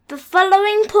The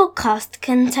following podcast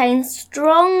contains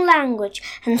strong language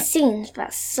and scenes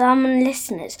that some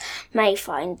listeners may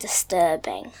find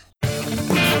disturbing.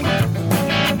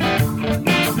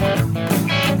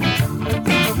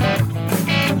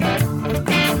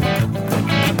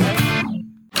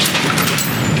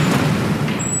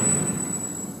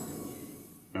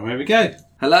 And here we go.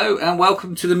 Hello and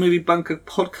welcome to the Movie Bunker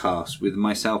podcast with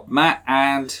myself, Matt,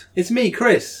 and... It's me,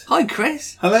 Chris. Hi,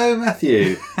 Chris. Hello,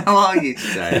 Matthew. How are you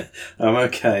today? I'm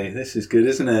okay. This is good,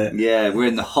 isn't it? Yeah, we're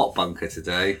in the hot bunker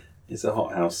today. It's a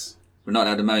hot house. We're not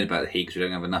allowed to moan about the heat because we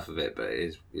don't have enough of it, but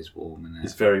it's warm, isn't it?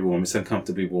 It's very warm. It's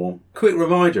uncomfortably warm. Quick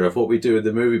reminder of what we do in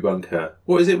the Movie Bunker.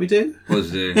 What is it we do? What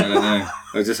does it do? I don't know.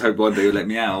 I just hope one day you'll let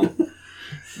me out.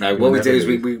 No, what we do is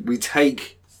we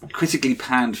take critically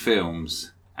panned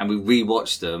films and we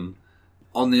rewatch them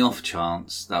on the off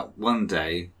chance that one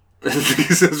day,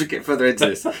 as we get further into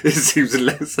this, it seems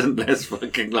less and less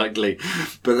fucking likely,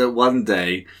 but that one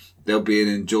day there'll be an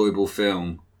enjoyable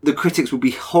film. The critics will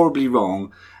be horribly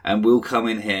wrong and we'll come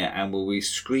in here and we'll be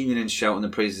screaming and shouting the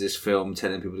praises of this film,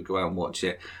 telling people to go out and watch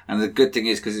it. And the good thing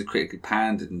is, because it's critically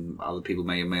panned and other people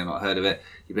may or may have not heard of it,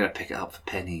 you better pick it up for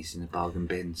pennies in the bargain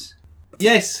bins.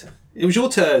 Yes, it was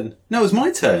your turn. No, it was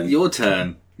my turn. Your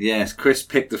turn. Yes, Chris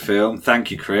picked the film. Thank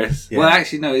you, Chris. Yeah. Well,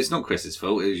 actually, no, it's not Chris's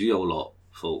fault. It was your lot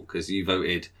fault because you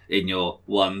voted in your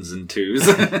ones and twos.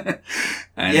 And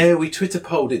yeah, we Twitter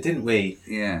polled it, didn't we?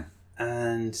 Yeah.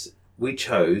 And we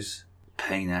chose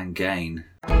Pain and Gain.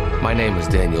 My name is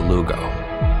Daniel Lugo,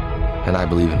 and I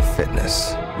believe in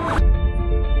fitness.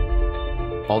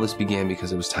 All this began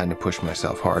because it was time to push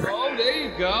myself harder. Oh, there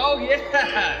you go.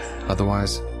 Yes.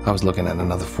 Otherwise, I was looking at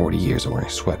another 40 years of wearing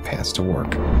sweatpants to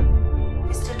work.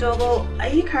 Mr. Doble, are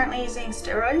you currently using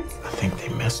steroids? I think they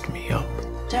messed me up.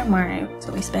 Don't worry, that's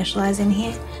what we specialize in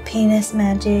here. Penis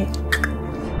magic.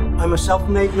 I'm a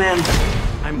self-made man.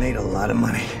 I made a lot of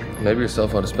money. Maybe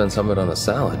yourself ought to spend some of it on a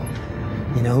salad.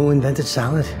 You know who invented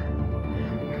salad?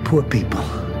 Poor people.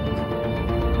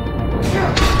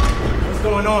 What's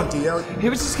going on, D.L.? You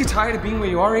ever just get tired of being where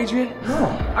you are, Adrian? No.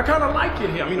 I kind of like it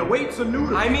here. I mean, the wait's a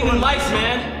noodle. I mean in life,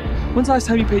 man. When's the last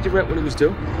time you paid your rent when it was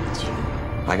due?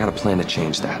 I got a plan to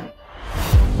change that.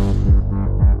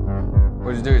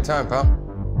 Where'd you do your time, pal?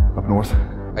 Up north.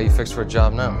 How you fixed for a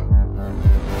job now?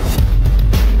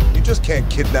 You just can't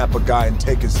kidnap a guy and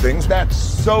take his things. That's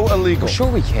so illegal. Well,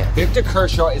 sure we can. Victor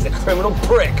Kershaw is a criminal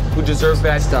prick who deserves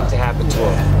bad stuff to happen to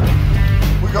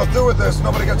him. We go through with this,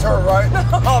 nobody gets hurt, right?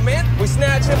 Oh, man. We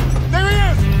snatch him. There he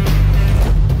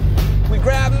is! We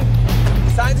grab him. He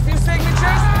signs a few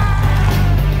signatures.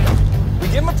 We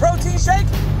give him a protein shake.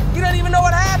 He doesn't even know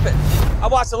what happened. I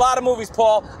watched a lot of movies,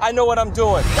 Paul. I know what I'm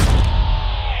doing.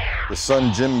 The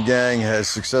Sun Gym gang has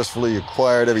successfully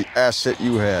acquired every asset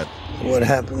you had. What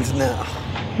happens now?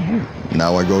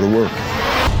 Now I go to work.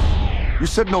 You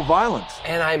said no violence.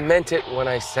 And I meant it when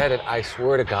I said it. I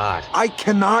swear to God. I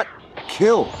cannot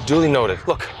kill. Duly noted.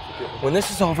 Look, when this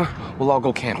is over, we'll all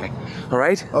go camping. All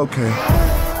right? Okay.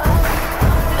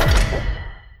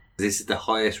 This is the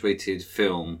highest rated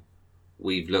film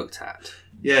we've looked at.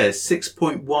 Yeah,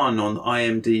 6.1 on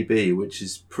IMDb, which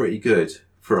is pretty good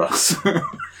for us. And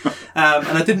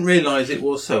I didn't realise it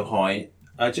was so high.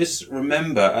 I just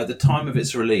remember at the time of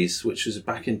its release, which was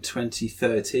back in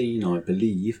 2013, I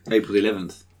believe. April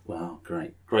 11th. Wow,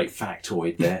 great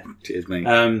factoid there. Cheers, mate.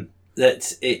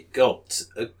 That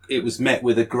it was met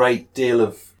with a great deal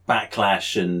of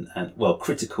backlash and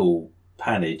critical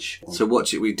pannage. So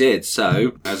watch it we did.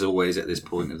 So, as always at this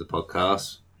point of the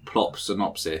podcast, plot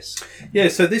synopsis. Yeah,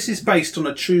 so this is based on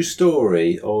a true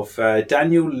story of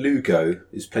Daniel Lugo,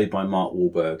 who's played by Mark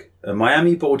Wahlberg, a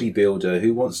Miami bodybuilder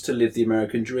who wants to live the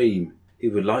American dream. He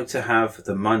would like to have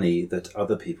the money that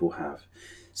other people have.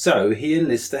 So he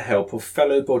enlists the help of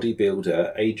fellow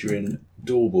bodybuilder Adrian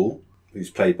Doble,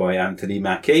 who's played by Anthony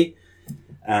Mackie,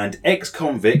 and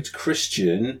ex-convict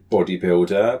Christian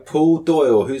bodybuilder Paul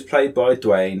Doyle, who's played by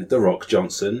Dwayne "The Rock"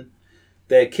 Johnson.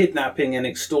 Their kidnapping and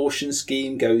extortion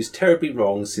scheme goes terribly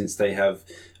wrong since they have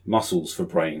muscles for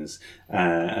brains,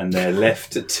 and they're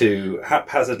left to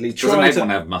haphazardly try Doesn't everyone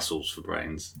have muscles for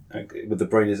brains? With the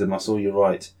brain as a muscle, you're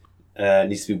right. It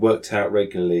needs to be worked out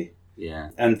regularly.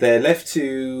 Yeah. And they're left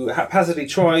to haphazardly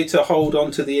try to hold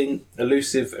on to the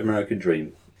elusive American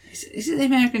dream. Is it the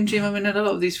American dream? I mean, a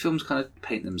lot of these films kind of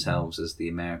paint themselves as the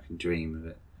American dream of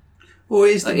it. Well,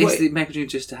 is the American dream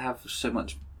just to have so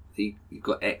much? You've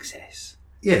got excess.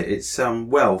 Yeah, it's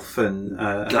wealth and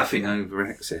Gaffing over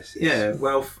excess. Yeah,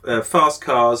 wealth, fast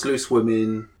cars, loose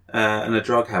women, and a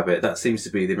drug habit. That seems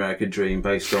to be the American dream,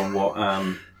 based on what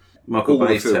Michael All the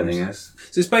Bay's films. telling us.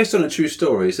 So it's based on a true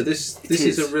story. So this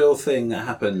is a real thing that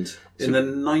happened in the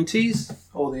 90s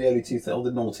or the early 2000s or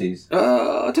the noughties.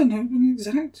 I don't know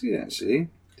exactly, actually.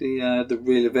 The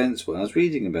real events were. I was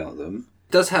reading about them.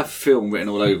 It does have film written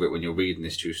all over it when you're reading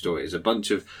this true story. It's a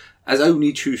bunch of, as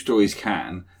only true stories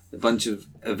can, a bunch of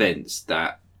events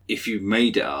that, if you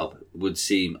made it up, would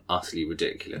seem utterly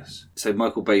ridiculous. So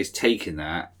Michael Bay's taken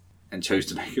that and chose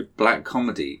to make a black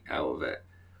comedy out of it,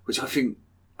 which I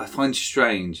find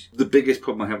strange. The biggest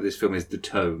problem I have with this film is the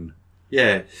tone.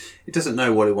 Yeah, it doesn't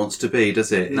know what it wants to be,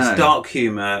 does it? No. It's dark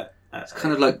humour. It's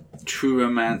kind of like True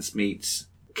Romance meets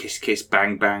Kiss Kiss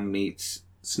Bang Bang meets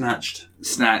Snatched.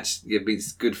 Yeah,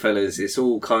 meets Goodfellas. It's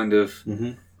all kind of...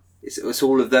 It's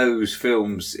all of those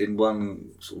films in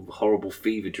one sort of horrible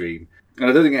fever dream. And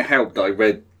I don't think it helped that I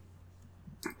read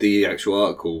the actual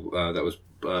article that was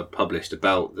published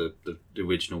about the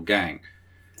original gang.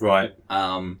 Right.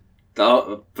 At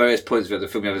various points of the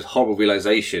film, you have this horrible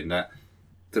realisation that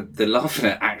they're laughing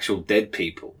at actual dead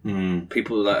people.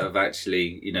 People that have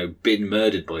actually, been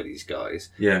murdered by these guys.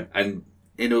 Yeah. And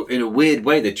in a weird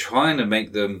way, they're trying to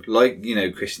make them like,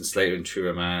 Christian Slater in True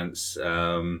Romance,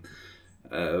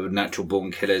 Natural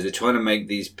Born Killers. They're trying to make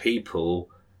these people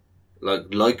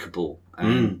likeable,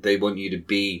 and they want you to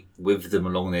be with them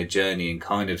along their journey and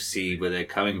kind of see where they're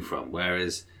coming from.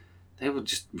 Whereas they were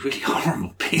just really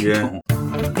horrible people. Yeah.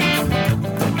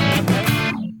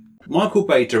 Michael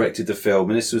Bay directed the film,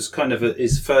 and this was kind of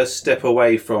his first step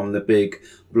away from the big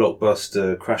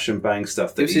blockbuster crash and bang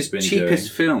stuff that he's been doing. It was his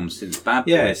cheapest film since Bad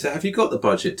Boys. Yeah, so have you got the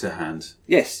budget to hand?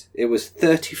 Yes, it was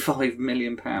 £35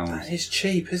 million. That is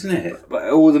cheap, isn't it? But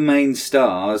all the main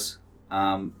stars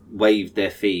waived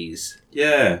their fees.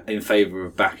 Yeah. In favour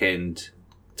of back-end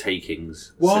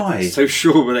takings. Why? So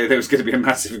sure were they there was going to be a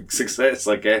massive success,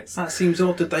 I guess. That seems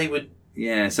odd that they would...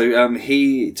 Yeah, so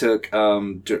he took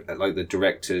the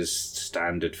director's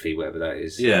standard fee, whatever that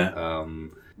is. Yeah.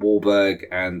 Wahlberg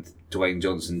and Dwayne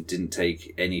Johnson didn't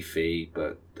take any fee,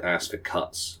 but asked for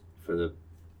cuts from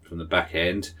the back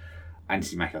end.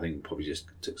 Anthony Mackie, I think, probably just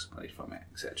took some money from it,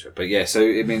 etc. But yeah, so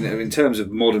I mean, in terms of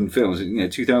modern films,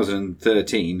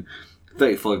 2013,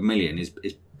 35 million is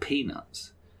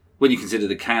peanuts when you consider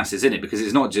the cast is in it, because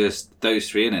it's not just those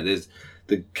three in it.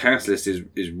 The cast list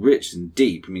is rich and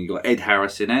deep. I mean, you've got Ed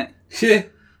Harris in it. Yeah.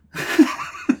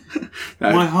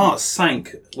 My heart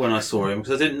sank when I saw him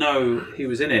because I didn't know he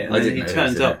was in it. And then he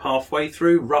turned up halfway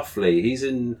through, roughly. He's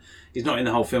not in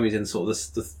the whole film. He's in sort of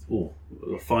the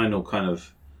final kind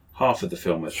of half of the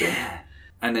film, I think. Yeah.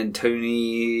 And then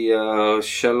Tony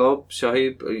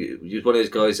Shahib, one of those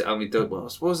guys.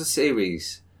 What was the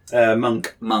series?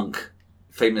 Monk.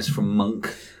 Famous from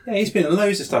Monk. Yeah, he's been in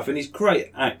loads of stuff, and he's a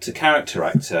great character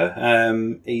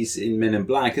actor. He's in Men in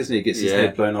Black, isn't he? He gets his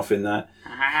head blown off in that.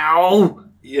 Ow!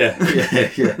 Yeah.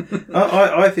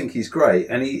 I think he's great,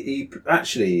 and he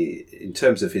actually, in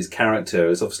terms of his character,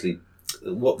 is obviously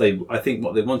what they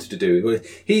wanted to do.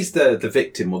 He's the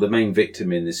victim, or the main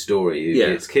victim in this story. He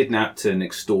gets kidnapped and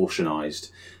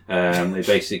extortionized. They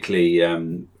basically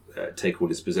take all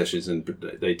his possessions and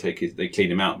they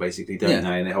clean him out, basically, don't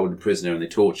they? And they hold him prisoner and they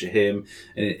torture him,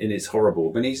 and it's horrible.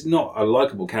 But he's not a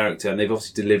likable character, and they've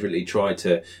obviously deliberately tried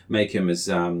to make him as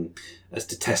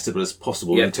detestable as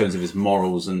possible in terms of his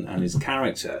morals and his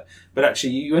character. But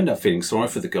actually, you end up feeling sorry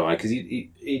for the guy because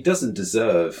he doesn't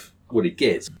deserve what he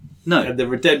gets. No. And the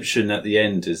redemption at the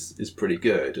end is pretty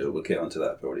good. We'll get onto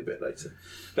that probably a bit later.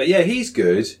 But yeah, he's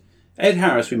good. Ed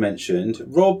Harris we mentioned.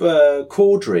 Rob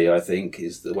Corddry, I think,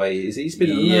 is the way he is. He's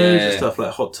been in loads of stuff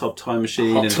like Hot Tub Time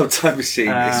Machine. Hot Tub Time Machine.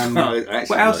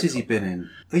 What else has he been in?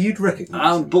 Oh, you'd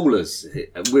recognise him. Ballers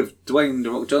with Dwayne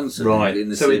The Rock Johnson. Right. In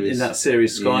the so series. in that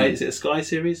series, Sky, is it a Sky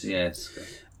series? Yes.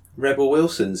 Rebel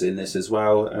Wilson's in this as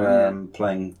well,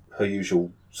 playing her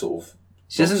usual sort of...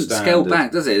 She doesn't scale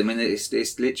back, does it? I mean, it's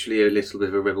literally a little bit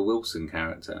of a Rebel Wilson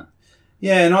character.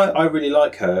 Yeah, and I really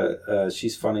like her.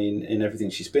 She's funny in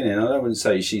everything she's been in. I wouldn't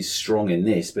say she's strong in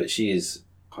this, but she is.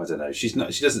 I don't know. She's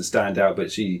not. She doesn't stand out,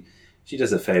 but she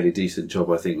does a fairly decent job,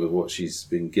 I think, with what she's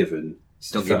been given.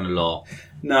 She's not given a lot.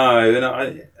 No,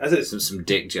 and some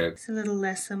dick jokes. It's a little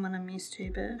less than what I'm used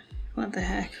to, but what the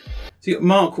heck? So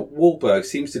Mark Wahlberg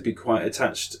seems to be quite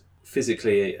attached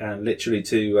physically and literally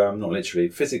to not literally,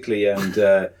 physically and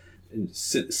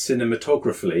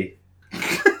cinematographically.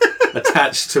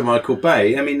 Attached to Michael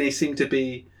Bay. I mean, they seem to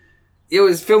be... It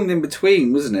was filmed in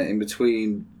between, wasn't it? In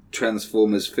between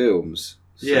Transformers films.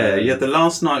 So... Yeah, you had The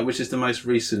Last Night, which is the most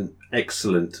recent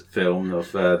excellent film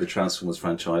of the Transformers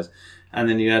franchise. And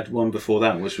then you had one before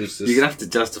that, which was... You're going to have to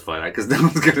justify that, because no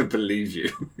one's going to believe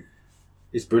you.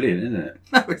 It's brilliant, isn't it?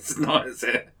 No, it's not, is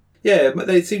it? Yeah, but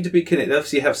they seem to be connected. They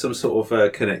obviously have some sort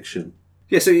of connection.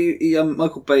 Yeah, so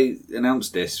Michael Bay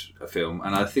announced this film,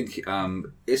 and I think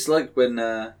it's like when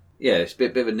it's a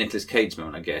bit of a Nicolas Cage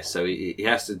moment, I guess. So he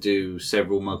has to do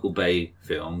several Michael Bay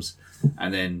films,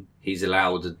 and then he's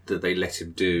allowed that they let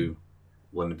him do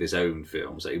one of his own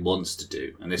films that he wants to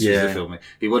do, and this was the film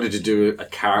he wanted to do, a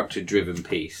character-driven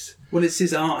piece. Well, it's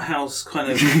his art house kind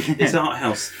of his art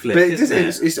house flick, but isn't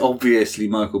it? It's obviously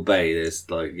Michael Bay. There's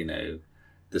like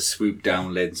the swoop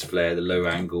down lens flare, the low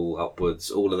angle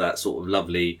upwards, all of that sort of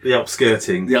lovely. The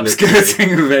upskirting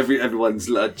of everyone's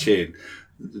chin.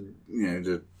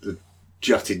 The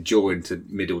jutted jaw into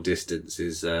middle distance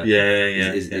is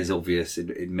obvious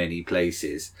in many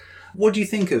places. What do you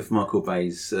think of Michael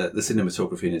Bay's the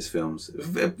cinematography in his films?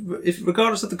 If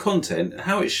regardless of the content,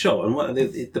 how it's shot and what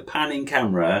the panning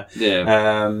camera,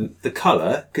 the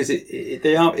colour, because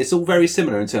it's all very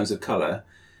similar in terms of colour,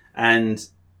 and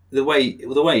the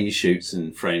way he shoots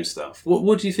and frames stuff.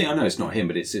 What do you think? I know it's not him,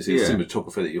 but it's a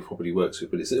cinematographer that you probably works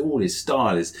with. But it's all his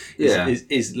style is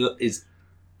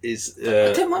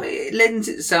I don't mind it lends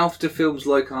itself to films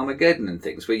like Armageddon and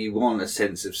things where you want a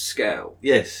sense of scale.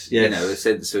 Yes. A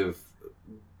sense of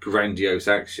grandiose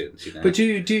actions. But do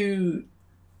you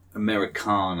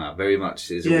Americana very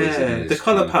much is always in the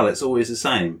colour palette's always the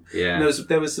same. Yeah.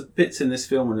 There was bits in this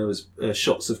film when there was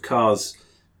shots of cars.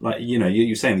 Like,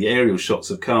 you're saying the aerial shots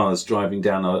of cars driving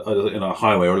down a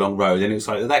highway or a long road, and it was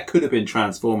like, that could have been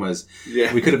Transformers.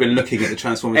 Yeah. We could have been looking at the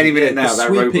Transformers. Any minute now, that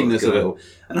sweepiness a little.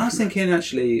 And I was thinking,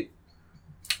 actually,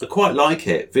 I quite like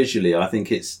it visually. I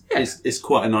think it's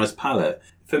quite a nice palette.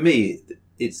 For me,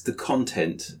 it's the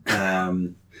content.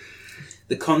 The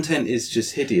content is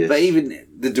just hideous. But even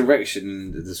the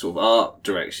direction, the sort of art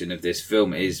direction of this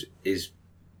film is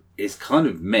kind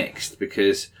of mixed,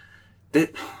 because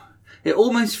it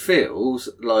almost feels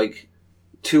like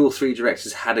 2 or 3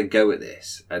 directors had a go at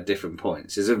this at different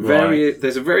points. There's a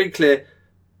very clear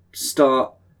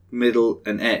start, middle,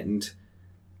 and end,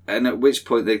 and at which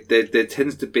point there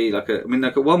tends to be like at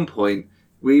one point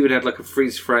we even had like a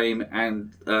freeze frame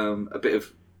and a bit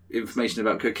of information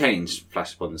about cocaine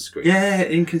flashed up on the screen. Yeah,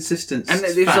 inconsistent. And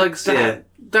it's like that.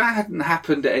 That hadn't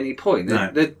happened at any point.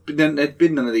 No. There'd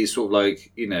been none of these sort of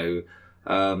like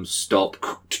stop.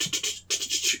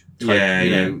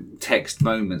 Text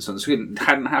moments on the screen. It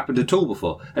hadn't happened at all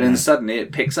before, and then suddenly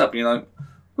it picks up, and you're like,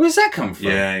 where's that come from?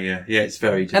 Yeah, it's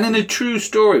very different. And in a true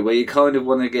story where you kind of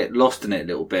want to get lost in it a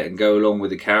little bit and go along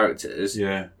with the characters,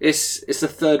 it's a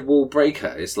third wall breaker.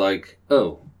 It's like,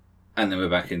 oh, and then we're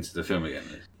back into the film again.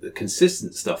 The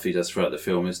consistent stuff he does throughout the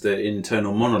film is the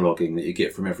internal monologuing that you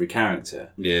get from every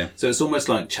character. Yeah. So it's almost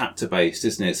like chapter-based,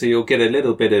 isn't it? So you'll get a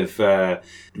little bit of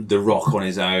The Rock on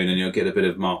his own, and you'll get a bit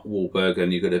of Mark Wahlberg,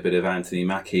 and you'll get a bit of Anthony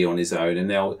Mackie on his own, and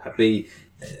they'll be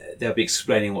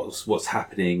explaining what's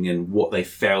happening and what they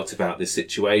felt about this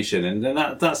situation, and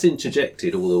then that's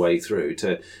interjected all the way through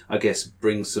to, I guess,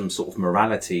 bring some sort of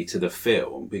morality to the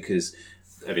film, because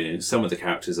some of the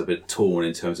characters are a bit torn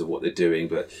in terms of what they're doing,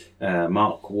 but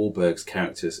Mark Wahlberg's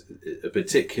characters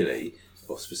particularly,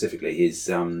 or specifically, is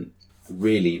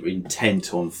really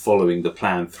intent on following the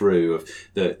plan through of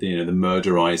the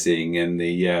murderizing and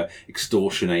the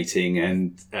extortionating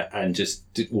and just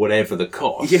whatever the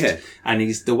cost. Yeah. And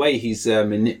the way he's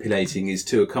manipulating his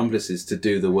 2 accomplices to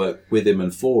do the work with him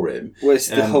and for him. Well, it's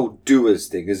the whole doers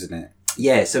thing, isn't it?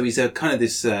 Yeah, so he's a kind of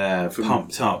this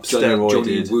pumped up, steroided...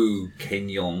 Johnny Woo Ken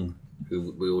Jeong,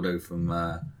 who we all know from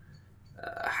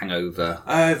Hangover.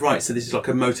 Oh, right, so this is like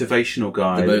a motivational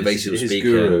guy. The motivational speaker. His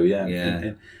guru,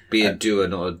 yeah. Be a doer,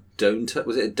 not a don'ter.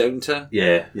 Was it a don'ter?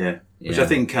 Yeah. Which I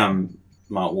think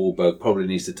Mark Wahlberg probably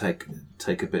needs to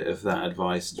take a bit of that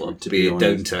advice. To be a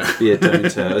don'ter. Be a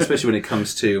don'ter, especially when it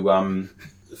comes to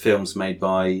films made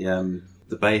by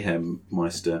the Bayhem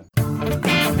Meister.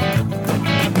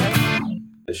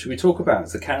 Should we talk about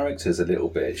the characters a little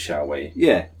bit, shall we?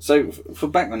 Yeah. So for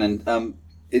background,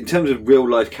 in terms of real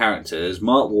life characters,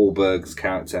 Mark Wahlberg's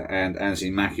character and Anthony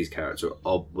Mackie's character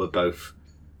were both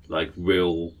like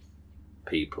real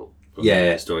people from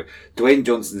the story. Dwayne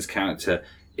Johnson's character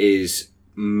is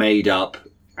made up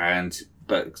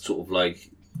but sort of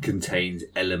like contains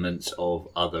elements of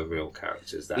other real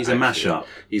characters. He's a mashup.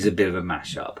 He's a bit of a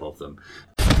mashup of them.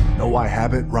 Know why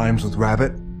habit rhymes with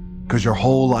rabbit? Because your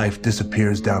whole life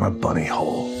disappears down a bunny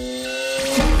hole.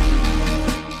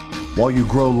 While you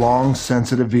grow long,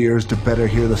 sensitive ears to better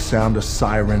hear the sound of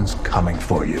sirens coming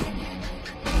for you.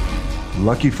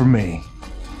 Lucky for me,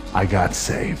 I got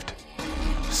saved.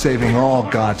 Saving all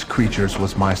God's creatures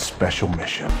was my special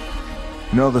mission.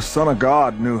 You know, the Son of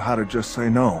God knew how to just say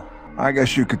no. I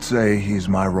guess you could say he's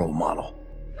my role model.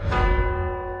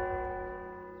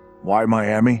 Why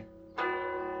Miami?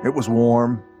 It was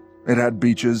warm, it had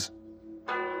beaches,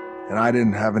 and I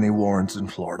didn't have any warrants in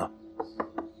Florida.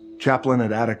 Chaplain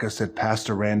at Attica said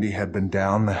Pastor Randy had been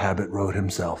down the habit road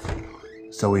himself,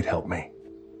 so he'd help me.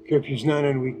 Curfew's 9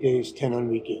 on weekdays, 10 on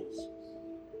weekends.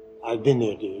 I've been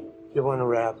there, dude. If you want to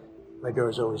rap, my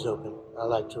door's always open. I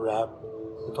like to rap.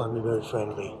 I find me very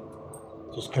friendly.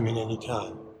 Just come in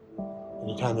anytime.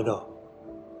 Anytime at all.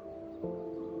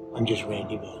 I'm just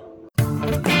Randy, man.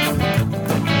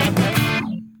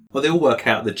 Well, they all work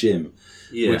out at the gym,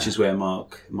 Yeah. which is where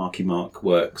Marky Mark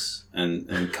works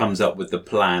and comes up with the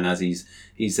plan as he's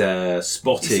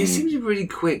spotting. It seems a really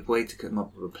quick way to come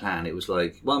up with a plan. It was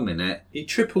like 1 minute. He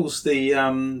triples the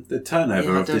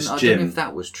turnover of this I gym. don't know if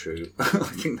that was true. I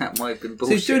think that might have been bullshit.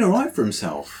 So he's doing all right for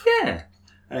himself. Yeah.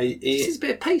 He's a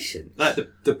bit patient. Like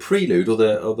the prelude or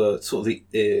the sort of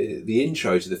the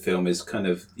intro to the film is kind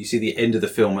of, you see the end of the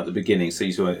film at the beginning. So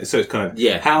it's kind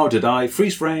of how did I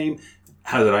freeze frame?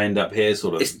 How did I end up here?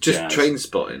 Sort of. It's just train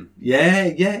spotting. Yeah,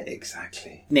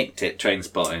 exactly. Nicked it, train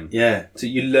spotting. Yeah. So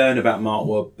you learn about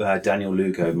Daniel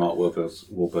Lugo, Mark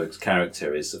Wahlberg's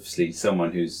character is obviously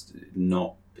someone who's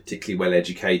not particularly well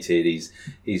educated.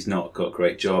 He's not got a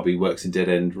great job. He works in dead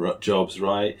end jobs,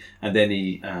 right? And then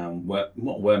he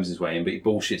not worms his way in, but he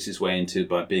bullshits his way into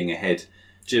by being a head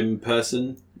gym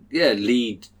person. Yeah,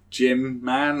 lead gym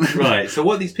man. Right. So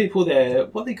what are these people there?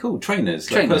 What are they called? Trainers,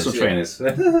 personal trainers.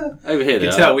 Over here, you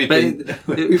can tell we've been to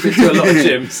a lot of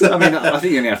gyms. I mean, I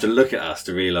think you only have to look at us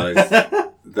to realise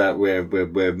that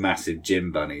we're massive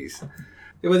gym bunnies.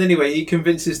 Yeah, well, anyway, he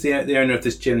convinces the owner of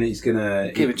this gym that he's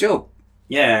gonna give a job.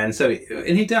 Yeah, and so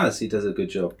he does. He does a good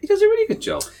job. He does a really good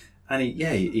job. And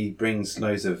he brings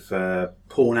loads of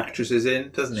porn actresses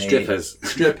in, doesn't he?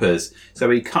 Strippers. So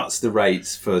he cuts the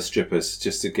rates for strippers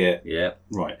just to get... Yeah.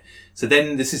 Right. So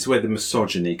then this is where the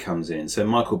misogyny comes in. So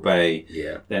Michael Bay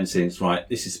then thinks, right,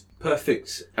 this is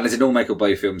perfect. And as in all Michael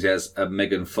Bay films, he has a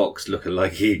Megan Fox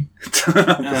lookalike.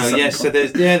 Yes, so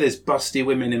there's busty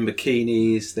women in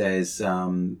bikinis. There's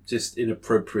just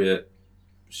inappropriate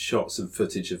shots and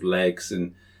footage of legs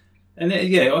and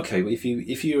okay.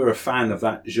 If you're a fan of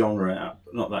that genre,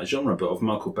 not that genre, but of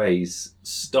Michael Bay's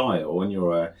style, and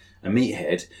you're a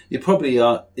meathead, you probably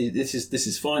are. This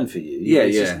is fine for you.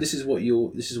 Yeah, This is what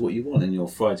you want in your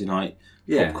Friday night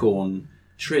popcorn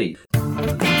treat.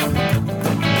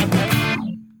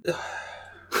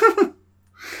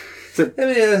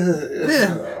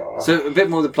 So a bit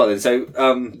more of the plot then.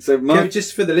 So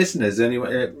just for the listeners,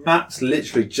 anyway, Matt's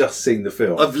literally just seen the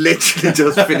film. I've literally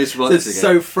just finished watching it. It's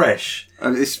so fresh.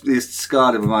 It's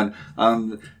scarred in my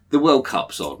mind. The World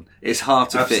Cup's on. It's hard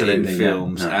to fit in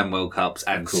films and World Cups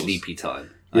and sleepy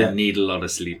time. Yeah. I need a lot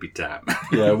of sleepy time.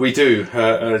 Yeah, we do.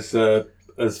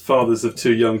 As fathers of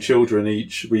 2 young children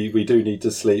each, we do need to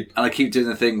sleep. And I keep doing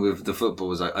the thing with the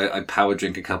football, is I power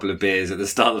drink a couple of beers at the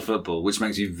start of the football, which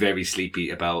makes you very sleepy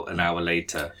about an hour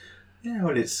later. Yeah,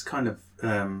 well, it's kind of...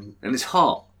 and it's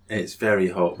hot. It's very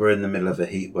hot. We're in the middle of a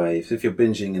heat wave. So if you're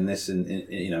binging in this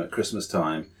at Christmas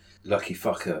time, lucky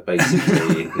fucker,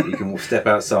 basically. You can step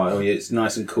outside. Oh, yeah, it's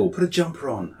nice and cool. Put a jumper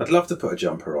on. I'd love to put a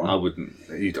jumper on. I wouldn't.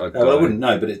 I wouldn't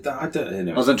know, but I don't.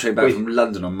 Anyway. I was on train back from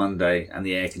London on Monday, and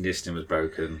the air conditioning was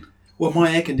broken. Well,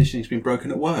 my air conditioning's been broken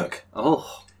at work.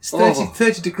 Oh, it's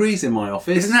 30 degrees in my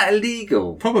office. Isn't that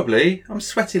illegal? Probably. I'm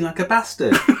sweating like a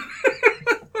bastard.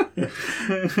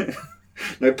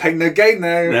 No pain, no gain,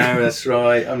 though. No, that's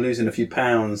right. I'm losing a few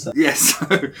pounds. Yes.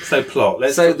 So plot.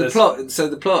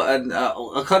 The plot, and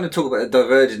I'll kind of talk about the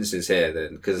divergences here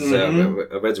then, because I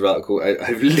read your article.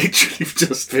 I've literally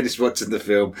just finished watching the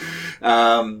film.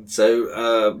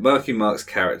 Marky Mark's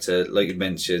character, like you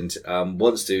mentioned,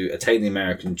 wants to attain the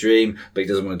American dream, but he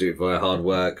doesn't want to do it via hard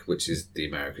work, which is the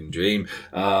American dream.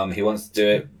 He wants to do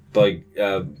it by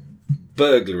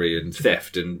burglary and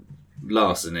theft and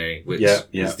larceny, which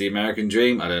is the American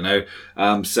dream. I don't know.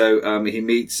 He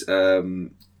meets Tony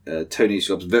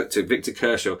Schaub's Victor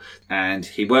Kershaw, and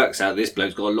he works out this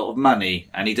bloke's got a lot of money,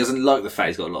 and he doesn't like the fact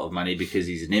he's got a lot of money because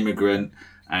he's an immigrant,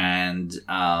 and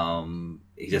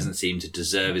he doesn't seem to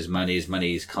deserve his money. His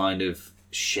money is kind of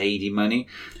shady money.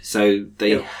 So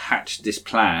they hatched this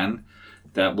plan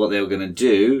that what they were going to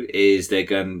do is they're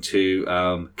going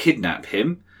to kidnap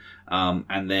him,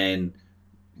 and then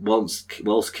whilst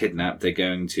kidnapped, they're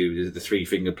going to the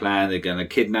 3-finger plan. They're going to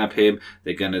kidnap him.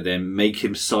 They're going to then make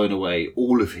him sign away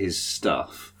all of his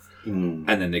stuff, and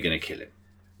then they're going to kill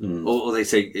him. Or they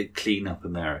say clean up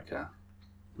America.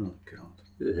 Oh God!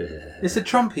 It's a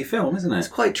Trumpy film, isn't it? It's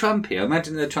quite Trumpy. I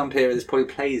imagine the Trump era. This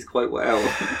probably plays quite well.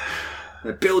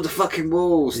 Build a fucking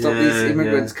wall. Stop these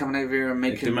immigrants coming over here and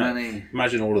making money.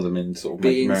 Imagine all of them in sort of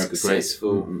being America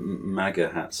successful. MAGA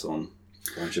hats on.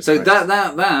 So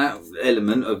that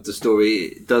element of the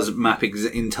story does map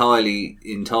entirely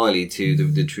to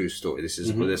the true story. This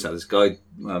is this how this guy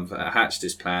hatched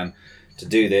his plan to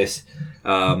do this.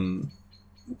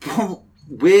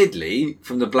 Weirdly,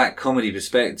 from the black comedy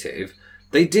perspective,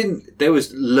 they didn't. There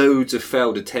was loads of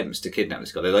failed attempts to kidnap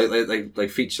this guy. They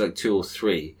featured like 2 or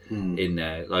 3 in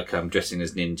there, like dressing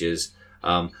as ninjas.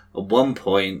 At one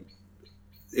point,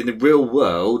 in the real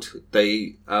world,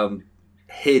 they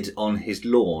hid on his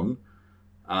lawn,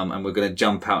 and were going to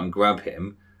jump out and grab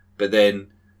him. But then,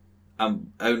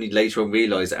 only later on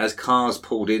realised that as cars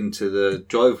pulled into the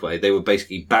driveway, they were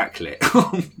basically backlit.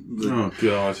 Oh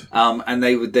God! And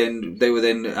they were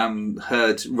then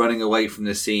heard running away from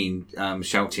the scene,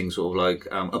 shouting sort of like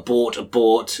 "Abort!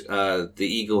 Abort! The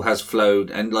eagle has flown!"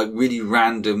 and like really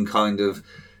random kind of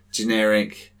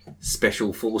generic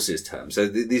special forces terms. So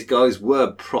these guys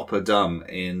were proper dumb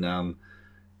in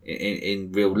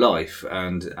real life,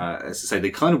 and as I say,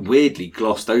 they kind of weirdly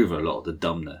glossed over a lot of the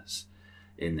dumbness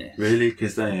in this. Really?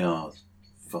 Because they are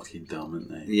fucking dumb, aren't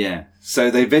they? Yeah.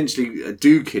 So they eventually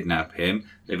do kidnap him.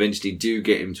 They eventually do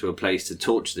get him to a place to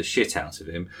torture the shit out of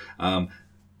him.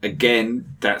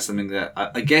 Again, that's something that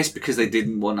I guess because they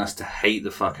didn't want us to hate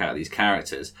the fuck out of these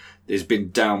characters, there's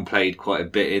been downplayed quite a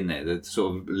bit in there. The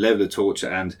sort of level of torture,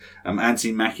 and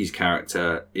Anthony Mackie's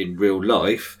character in real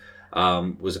life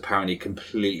was apparently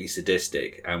completely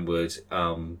sadistic and would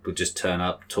just turn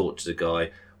up, torture the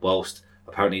guy, whilst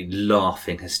apparently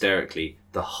laughing hysterically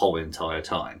the whole entire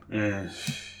time.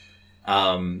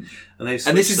 And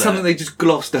this is something they just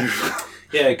glossed over.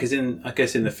 Yeah, because I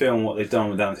guess in the film, what they've done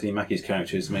with Anthony Mackie's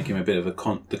character is make him a bit of the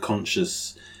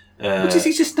conscious.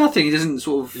 He's just nothing. He doesn't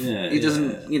sort of. He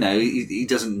doesn't. You know, he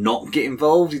doesn't not get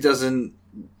involved. He doesn't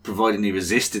provide any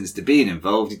resistance to being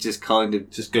involved. He just kind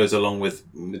of just goes along with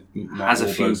has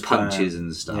a few punches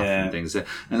and stuff and things.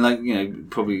 And like, you know,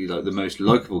 probably like the most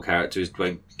likeable character is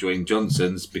Dwayne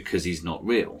Johnson's, because he's not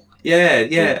real.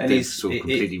 And he's sort of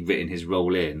completely written his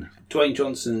role in. Dwayne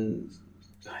Johnson,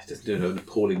 he doesn't do an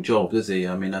appalling job, does he?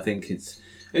 I mean, I think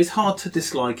it's hard to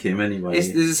dislike him anyway. As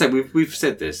I say, we've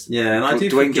said this. Yeah, and I do.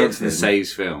 Dwayne Johnson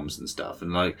saves films and stuff,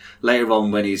 and like later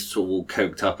on when he's sort of all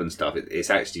coked up and stuff, it's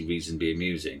actually reasonably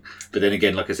amusing. But then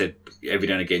again, like I said, every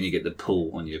now and again you get the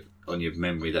pull on your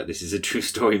memory that this is a true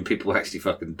story and people actually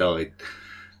fucking died.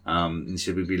 And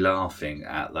should we be laughing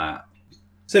at that?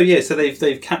 So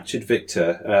they've captured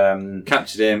Victor,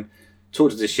 captured him,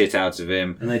 tortured the shit out of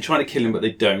him, and they're trying to kill him, but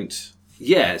they don't.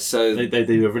 Yeah, so they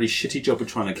do a really shitty job of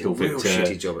trying to kill Victor.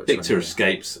 Shitty job at Victor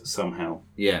escapes somehow.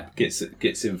 Yeah,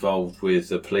 gets involved with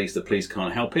the police. The police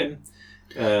can't help him.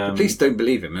 The police don't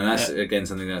believe him, and that's again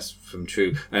something that's from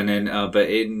true. And then, but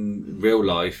in real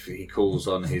life, he calls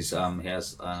on his. He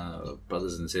has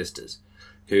brothers and sisters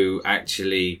who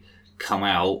actually come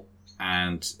out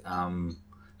and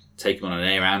take him on an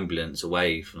air ambulance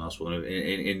away from the hospital.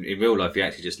 In real life, he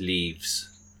actually just leaves.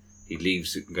 He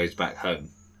leaves and goes back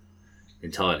home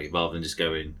entirely, rather than just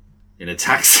going in a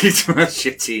taxi to a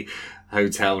shitty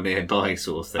hotel nearby,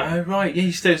 sort of thing. Oh right, yeah,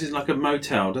 he stays in like a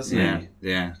motel, doesn't he?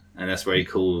 Yeah, and that's where he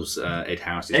calls Ed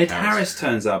Harris. Ed Harris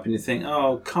turns up, and you think,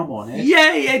 "Oh, come on, Ed!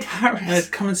 Yay, Ed Harris!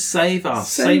 Come and save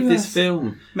us! Save this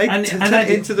film! And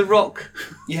into the Rock."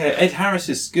 Yeah, Ed Harris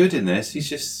is good in this. He's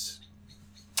just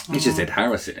Ed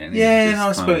Harris in it. Yeah,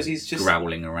 I suppose he's just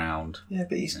growling around. Yeah,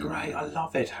 but he's great. I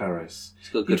love Ed Harris. He's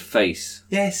got a good face.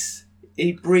 Yes.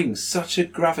 He brings such a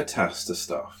gravitas to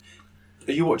stuff.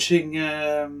 Are you watching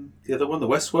the other one, the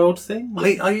Westworld thing?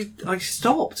 I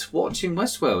stopped watching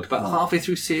Westworld about halfway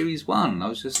through series 1. I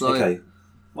was just like... Okay.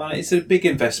 Well, it's a big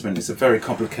investment. It's a very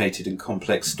complicated and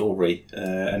complex story.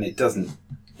 And it doesn't...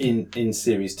 In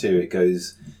series 2,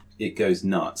 it goes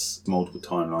nuts. Multiple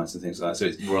timelines and things like that. So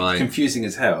it's confusing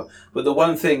as hell. But the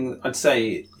one thing I'd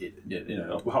say,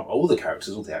 all the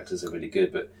characters, all the actors are really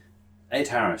good, but Ed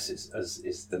Harris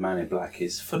is the Man in Black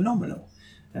is phenomenal.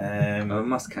 I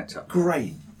must catch up.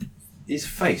 Great. His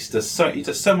face he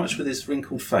does so much with his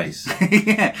wrinkled face.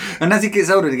 Yeah, and as he gets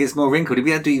older, he gets more wrinkled. He'll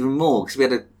be able to do even more because we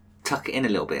had to tuck it in a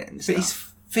little bit. And but he's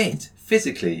fit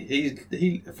physically.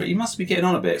 He must be getting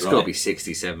on a bit. He's got to be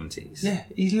 60s, 70s. Yeah,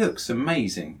 he looks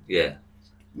amazing. Yeah,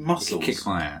 muscles. He kick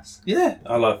my ass. Yeah,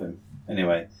 I love him.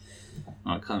 Anyway,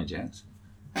 all right, come on, James.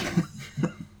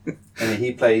 And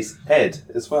he plays Ed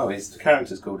as well. His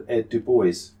character's called Ed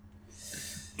Dubois.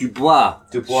 Dubois,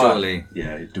 surely.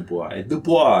 Yeah, Dubois. Ed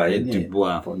Dubois. Ed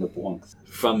Dubois. From the Bronx.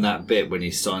 From that bit when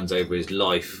he signs over his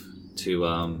life to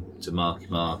Marky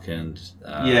Mark and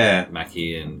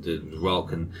Mackie and The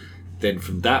Rock, and then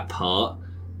from that part,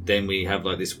 then we have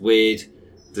like this weird,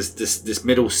 this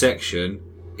middle section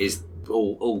is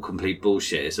all complete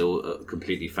bullshit. It's all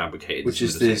completely fabricated. Which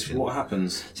is this? Section. What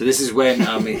happens? So this is when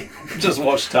just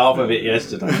watched half of it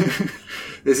yesterday.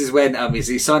 This is when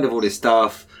he signed up all this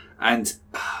stuff, and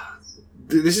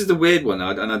this is the weird one,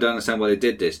 and I don't understand why they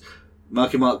did this.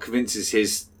 Marky Mark convinces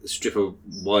his stripper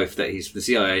wife that he's from the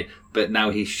CIA, but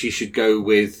now she should go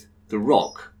with The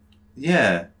Rock.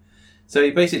 Yeah. So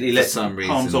he basically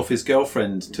palms off his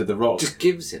girlfriend to The Rock. Just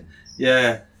gives him.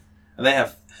 Yeah. And they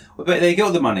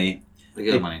got the money.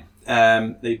 They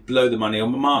blow the money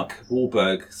on. Mark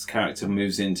Wahlberg's character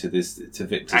moves into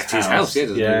Victor's house. Yeah,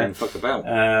 doesn't even fuck about.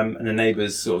 And the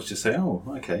neighbours sort of just say, "Oh,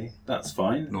 okay, that's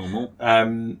fine, normal."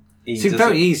 It's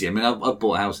very easy. I mean, I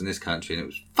bought a house in this country and it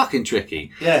was fucking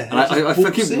tricky. Yeah, and I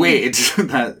fucking weird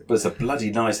that. But it's a bloody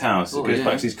nice house. It goes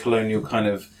back to these colonial kind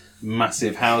of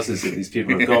massive houses that these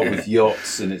people have got with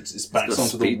yachts, and it's backed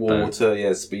onto the water.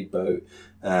 Yeah, speedboat.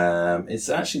 It's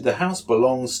actually, the house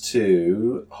belongs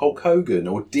to Hulk Hogan,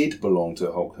 or did belong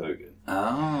to Hulk Hogan.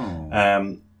 Oh.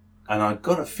 And I've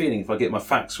got a feeling, if I get my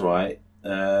facts right,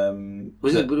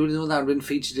 was all that been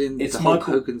featured in the Hulk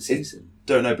Hogan season?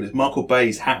 Don't know, but it's Michael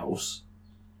Bay's house.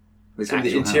 It's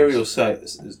the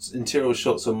interior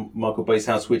shots on Michael Bay's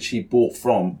house, which he bought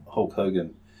from Hulk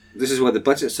Hogan. This is why the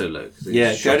budget's so low.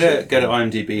 Yeah, go to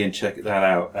IMDb and check that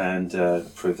out, and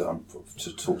prove that I'm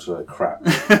to talk to her crap.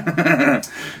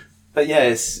 But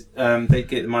yes, they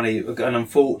get the money, and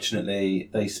unfortunately,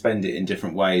 they spend it in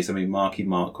different ways. I mean, Marky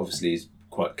Mark obviously is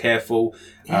quite careful.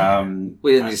 Yeah.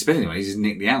 Well, he doesn't spend any money. He's just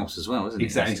nicked the house as well, isn't he?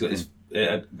 Exactly. He's got this.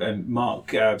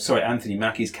 Anthony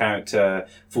Mackie's character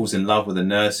falls in love with a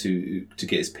nurse who to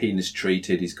get his penis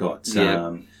treated. He's got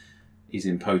he's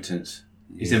impotent.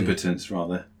 He's impotence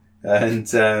rather, and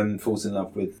falls in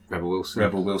love with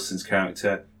Rebel Wilson's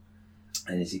character,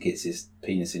 and as he gets his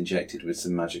penis injected with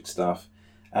some magic stuff,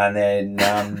 and then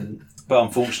but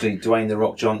unfortunately Dwayne "The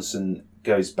Rock" Johnson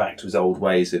goes back to his old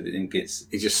ways and he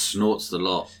just snorts the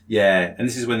lot. Yeah, and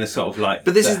this is when they're sort of like.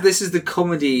 But this is the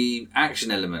comedy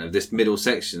action element of this middle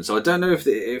section. So I don't know if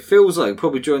it feels like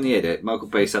probably during the edit, Michael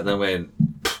Bay sat there and went,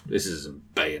 "This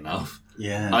isn't Bay enough.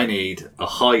 Yeah, I need a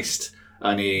heist.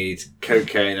 I need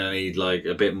cocaine. I need like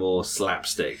a bit more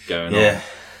slapstick going on." Yeah.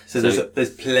 So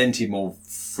there's plenty more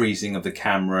freezing of the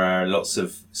camera, lots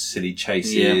of silly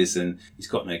chases, and he's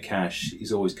got no cash.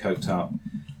 He's always coked up.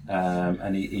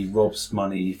 And he robs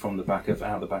money from the back of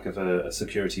a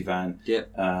security van. Yeah,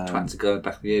 twats a go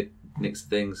back of the ear, nicks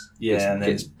things. Yeah, and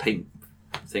gets paint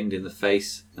thinged in the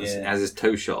face. Has his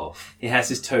toe shot off. He has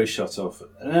his toe shot off.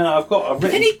 No, But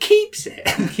then he keeps it.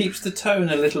 He keeps the toe in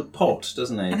a little pot,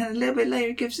 doesn't he? And then a little bit later,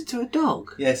 he gives it to a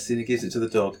dog. Yes, and he gives it to the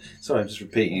dog. Sorry, I'm just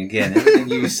repeating again everything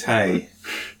you say.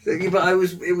 But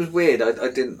it was weird.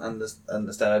 I didn't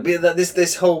understand it. But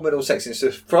this whole middle section,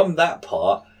 so from that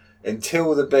part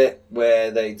until the bit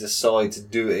where they decide to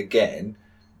do it again,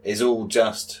 is all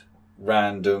just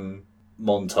random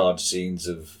montage scenes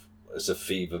of a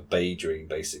fever Bay dream,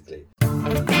 basically.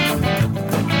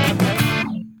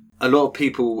 A lot of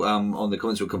people on the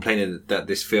comments were complaining that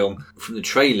this film, from the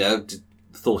trailer,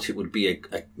 thought it would be a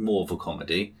more of a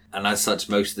comedy, and as such,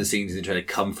 most of the scenes in the trailer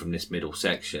come from this middle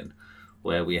section,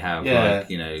 where we have the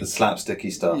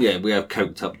slapsticky stuff. Yeah, we have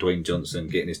coked up Dwayne Johnson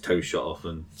getting his toe shot off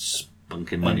and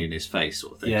spunking money in his face,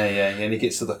 sort of thing. Yeah, and he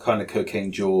gets to the kind of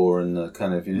cocaine jaw and the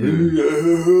kind of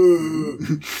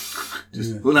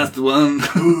well, that's the one.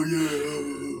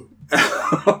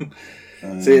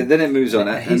 So then it moves on.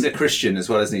 He's a Christian as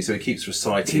well, isn't he? So he keeps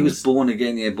reciting. He was born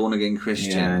again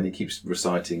Christian. Yeah, and he keeps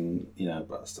reciting,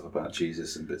 about stuff about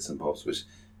Jesus and bits and bobs, which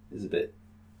is a bit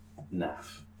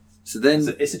naff. So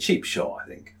then it's a cheap shot, I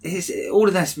think. All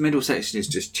of that middle section is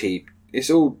just cheap. It's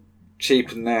all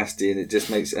cheap and nasty, and it just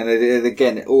makes. And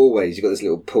again, always you got this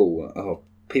little pool. Oh,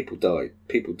 people died.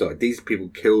 These people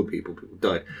killed people. People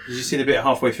died. Did you see the bit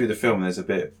halfway through the film? There's a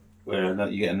bit where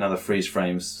you get another freeze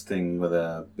frames thing where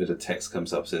a bit of text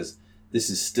comes up, says, "This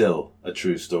is still a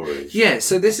true story." Yeah.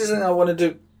 So this isn't. I want to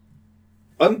do.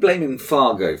 I'm blaming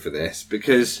Fargo for this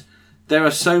because there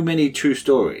are so many true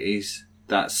stories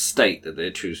that state that they're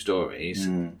true stories,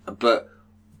 but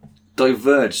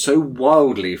diverge so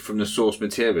wildly from the source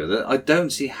material that I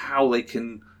don't see how they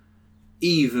can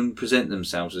even present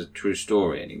themselves as a true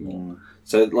story anymore.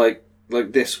 So like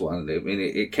this one, I mean,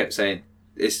 it kept saying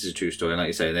this is a true story, and like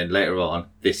you say, then later on,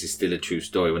 this is still a true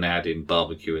story when they add in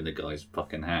barbecue in the guy's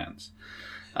fucking hands.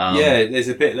 There's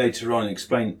a bit later on to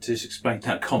explain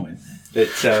that comment that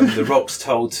the Rock's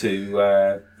told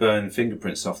to burn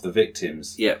fingerprints off the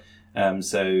victims. Yeah.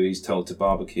 So he's told to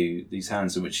barbecue these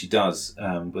hands, which he does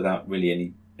without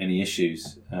really any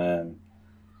issues.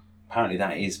 Apparently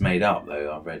that is made up,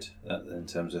 though. I've read that in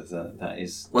terms of that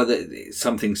is... Well,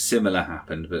 something similar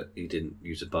happened, but he didn't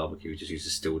use a barbecue. He just used a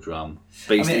steel drum.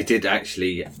 But he did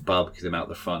actually barbecue them out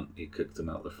the front. He cooked them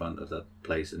out the front of the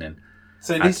place and then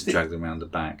had to drag them around the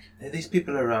back. These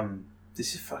people are...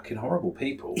 this is fucking horrible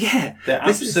people. Yeah. They're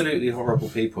absolutely horrible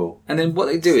people. And then what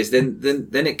they do is then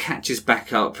it catches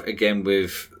back up again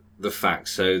with the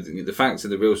facts. So the facts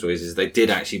of the real story is they did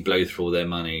actually blow through all their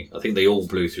money. I think they all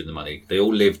blew through the money. They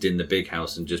all lived in the big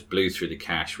house and just blew through the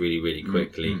cash really, really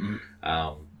quickly.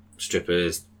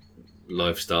 Strippers,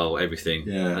 lifestyle, everything.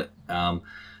 Yeah.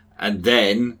 And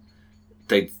then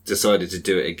they decided to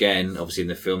do it again. Obviously in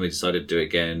the film they decided to do it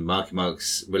again. Marky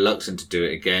Mark's reluctant to do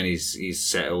it again. He's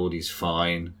settled, he's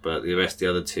fine. But the rest of the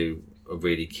other two are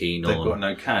really keen They've on... got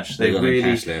no cash. They've got no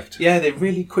cash left. Yeah, they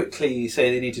really quickly say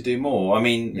they need to do more. I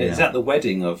mean, it's at the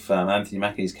wedding of Anthony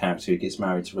Mackie's character who gets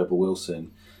married to Rebel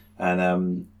Wilson.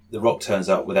 And The Rock turns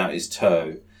up without his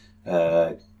toe,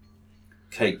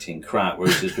 caked in crap, where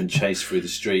he's just been chased through the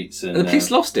streets. And the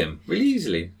police lost him really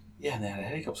easily. Yeah, and they had a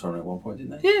helicopter on at one point,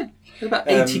 didn't they? Yeah, about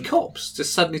 80 cops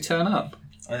just suddenly turn up.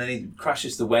 And then he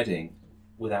crashes the wedding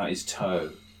without his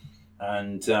toe.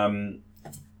 And...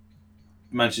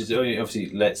 manages obviously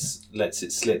lets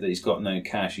it slip that he's got no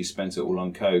cash. He spent it all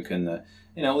on coke, and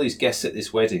all these guests at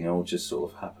this wedding are all just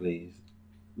sort of happily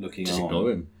looking on. Just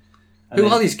ignore him. And Who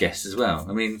are these guests as well?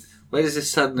 I mean, where does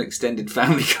this sudden extended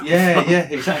family come from? Yeah,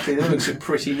 exactly. They look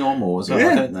pretty normal as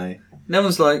well, don't they? No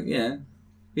one's like,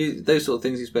 those sort of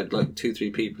things you expect like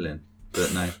 2-3 people in,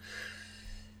 but no.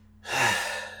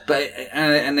 But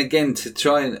and again to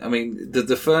try and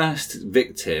the first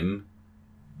victim,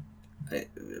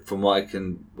 from what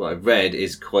I've read,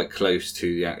 is quite close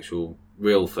to the actual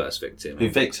real first victim. Who,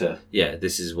 Victor? Yeah,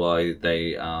 this is why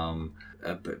they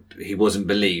he wasn't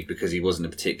believed because he wasn't a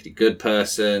particularly good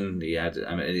person. He had,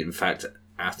 in fact,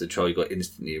 after the trial, he got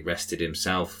instantly arrested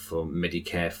himself for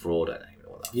Medicare fraud. I don't even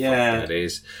know what that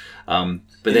is.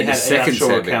 But then the second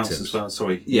set of accounts victims as well.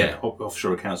 Sorry,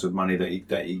 offshore accounts with money that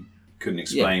he couldn't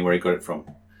explain where he got it from.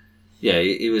 Yeah,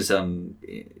 it was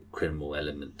criminal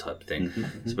element type thing.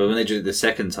 So, but when they did it the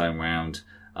second time round,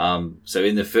 so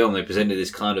in the film they presented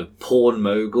this kind of porn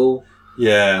mogul,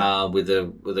 with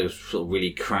a sort of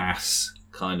really crass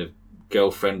kind of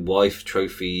girlfriend wife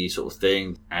trophy sort of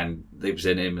thing, and they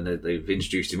present him and they've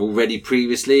introduced him already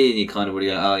previously, and you kind of really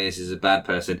go, oh yes, he's a bad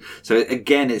person. So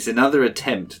again, it's another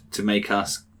attempt to make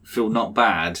us feel not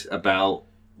bad about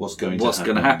what's going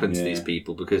to happen to these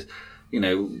people, because you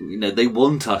know, they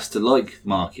want us to like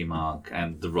Marky Mark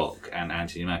and The Rock and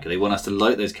Anthony Mackie. They want us to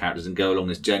like those characters and go along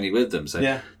this journey with them. So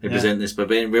they present this, but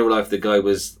in real life, the guy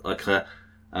was like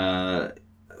a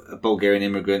Bulgarian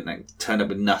immigrant that turned up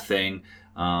with nothing,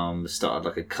 started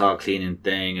like a car cleaning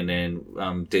thing, and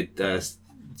then did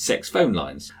sex phone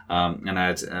lines, and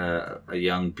had a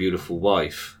young, beautiful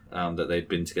wife that they'd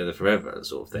been together forever, that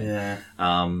sort of thing.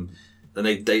 And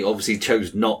they obviously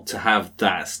chose not to have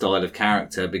that style of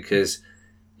character because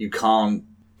you can't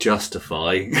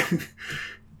justify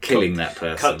killing that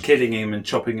person. Killing him and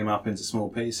chopping him up into small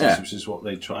pieces, which is what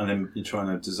they try. And then you're trying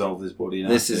to dissolve his body.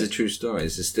 This is a true story.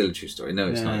 This is still a true story. No,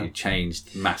 it's not. You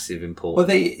changed massive important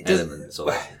elements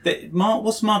of it.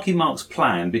 What's Marky Mark's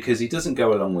plan? Because he doesn't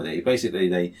go along with it.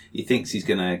 Basically, he thinks he's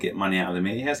going to get money out of them.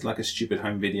 He has like a stupid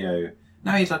home video.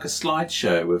 No, he's like a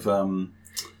slideshow with...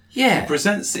 He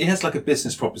has like a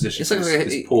business proposition. It's like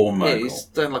this poor mogul. Yeah, he's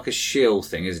done like a shield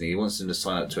thing, isn't he? He wants them to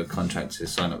sign up to a contract to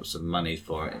sign up some money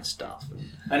for it and stuff.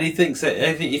 And he thinks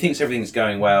everything's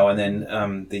going well, and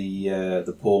then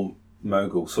the poor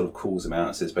mogul sort of calls him out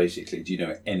and says, basically, do you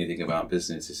know anything about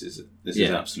business? This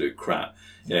is absolute crap.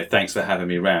 Thanks for having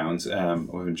me round.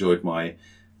 I've enjoyed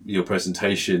your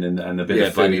presentation and a bit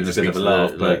of food and a bit of a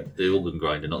laugh, but the organ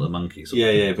grinder, not the monkey.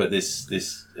 But this,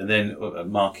 and then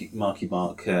Marky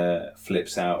Mark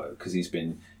flips out because he's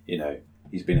been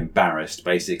embarrassed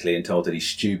basically and told that he's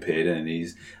stupid, and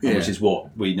which is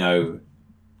what we know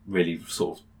really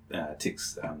sort of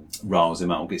riles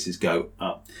him up or gets his goat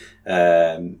up,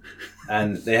 and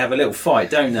they have a little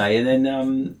fight, don't they? And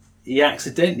then he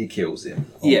accidentally kills him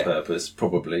on purpose,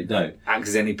 probably. No.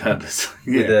 Accidentally purpose.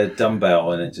 With a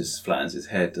dumbbell, and it just flattens his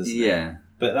head, doesn't it? Yeah.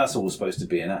 But that's all supposed to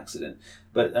be an accident.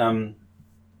 But then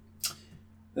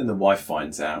the wife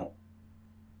finds out.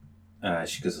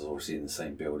 Because it's obviously in the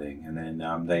same building. And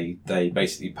then they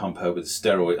basically pump her with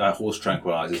horse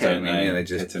tranquilizers, don't they? Yeah, they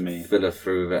just fill her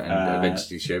through with it, and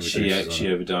eventually she overdoses. She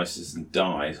overdoses and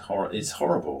dies. It's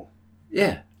horrible.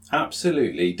 Yeah.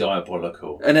 Absolutely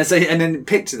diabolical. And then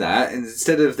picture that,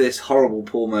 instead of this horrible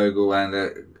poor mogul and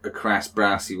a crass,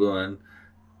 brassy woman,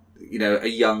 a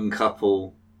young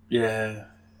couple Yeah.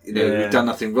 We've done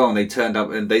nothing wrong. They turned up,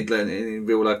 and in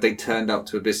real life they turned up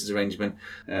to a business arrangement.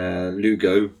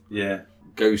 Lugo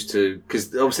goes to, because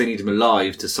obviously they need him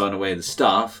alive to sign away the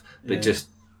stuff, but just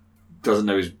doesn't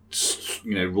know his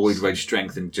roid rage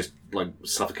strength and just like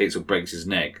suffocates or breaks his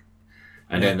neck.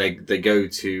 And then they go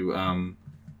to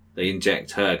they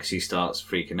inject her because she starts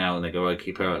freaking out, and they go, "Oh,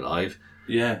 keep her alive."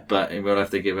 Yeah. But in real life,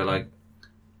 they give her like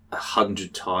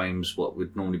 100 times what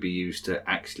would normally be used to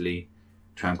actually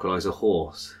tranquilize a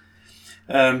horse.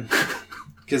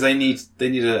 Because they need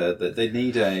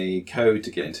a code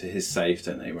to get into his safe,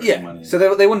 don't they? Yeah. Money. So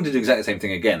they wanted to do exactly the same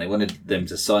thing again. They wanted them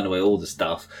to sign away all the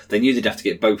stuff. They knew they'd have to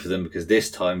get both of them because this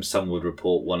time someone would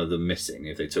report one of them missing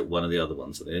if they took one of the other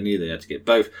ones. So they knew they had to get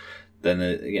both. Then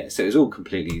so it was all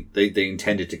completely. They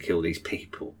intended to kill these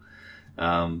people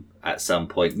at some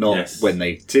point, not when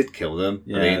they did kill them.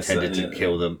 But they intended to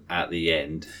kill them at the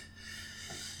end.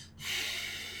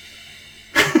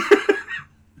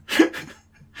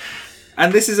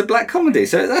 And this is a black comedy,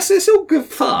 so it's all good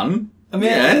fun. I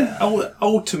mean,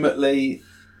 ultimately,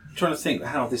 I'm trying to think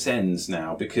how this ends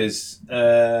now, because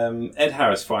Ed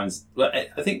Harris finds. Well,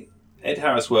 I think Ed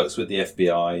Harris works with the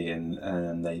FBI,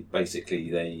 and they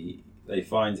basically they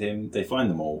find him. They find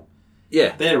them all.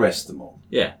 Yeah, they arrest them all.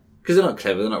 Yeah, because they're not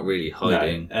clever. They're not really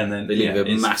hiding. No. And then they leave a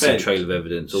massive trail of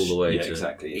evidence all the way to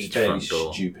exactly. each It's fairly front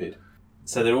door. Stupid.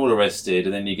 So they're all arrested,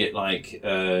 and then you get like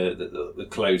the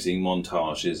closing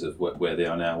montages of where they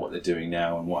are now, what they're doing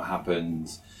now, and what happened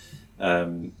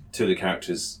to the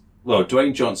characters. Well,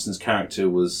 Dwayne Johnson's character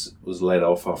was let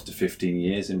off after 15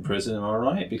 years in prison. Am I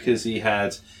right? Because he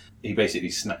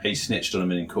basically he snitched on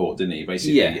him in court, didn't he? He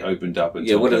basically opened up. And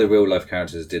one of the real life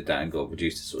characters did that and got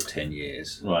reduced to sort of 10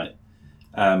 years. Right.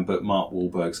 But Mark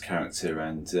Wahlberg's character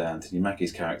and Anthony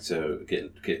Mackie's character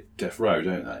get death row,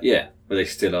 don't they? Yeah, but they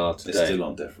still are today. They're still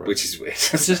on death row. Which is weird.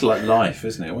 It's just like life,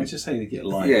 isn't it? Why don't you say they get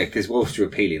life? Yeah, because whilst you're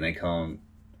appealing, they can't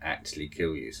actually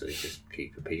kill you, so they just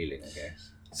keep appealing, I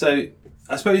guess. So,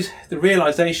 I suppose the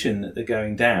realisation that they're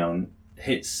going down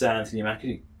hits Anthony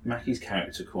Mackie's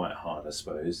character quite hard, I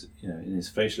suppose. In his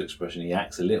facial expression, he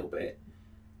acts a little bit.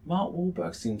 Mark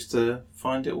Wahlberg seems to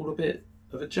find it all a bit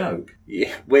of a joke.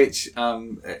 Yeah, which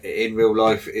in real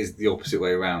life is the opposite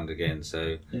way around again.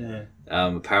 So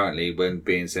apparently when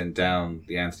being sent down,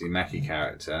 the Anthony Mackie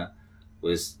character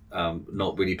was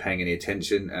not really paying any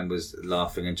attention and was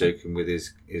laughing and joking with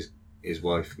his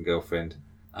wife and girlfriend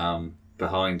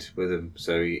behind with him.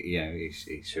 So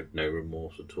he showed no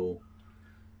remorse at all.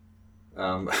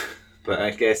 But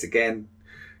I guess again,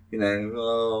 we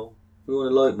want to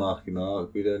like Marky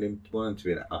Mark. We don't want him to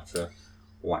be an utter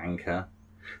wanker.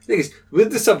 The thing is,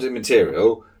 with the subject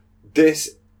material,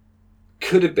 this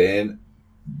could have been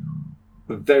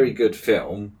a very good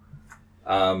film,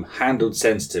 handled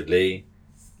sensitively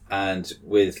and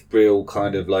with real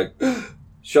kind of like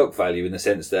shock value, in the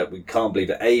sense that we can't believe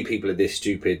that A, people are this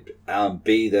stupid,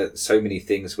 B, that so many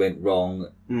things went wrong,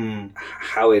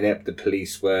 how inept the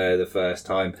police were the first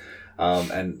time,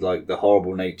 and like the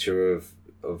horrible nature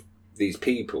of these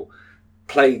people.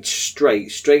 Played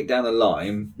straight down the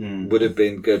line would have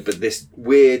been good, but this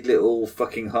weird little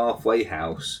fucking halfway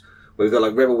house where we've got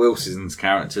like Rebel Wilson's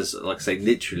characters, like I say,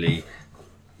 literally,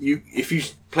 if you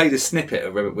played a snippet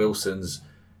of Rebel Wilson's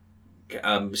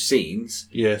scenes,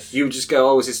 you would just go,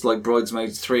 "Oh, is this like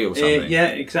Bridesmaids 3 or something?" Yeah,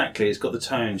 exactly. It's got the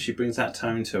tone. She brings that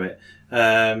tone to it.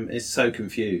 It's so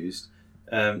confused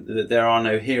that there are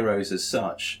no heroes as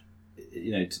such.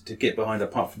 To get behind,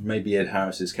 apart from maybe Ed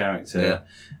Harris's character,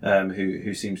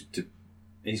 who seems to,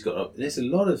 there's a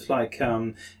lot of like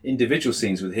individual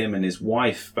scenes with him and his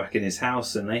wife back in his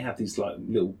house, and they have these like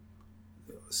little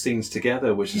scenes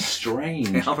together, which is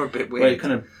strange. They are a bit weird.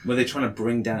 Where they're trying to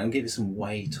bring down and give it some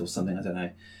weight or something. I don't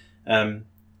know.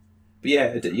 But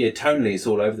tonally it's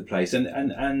all over the place, and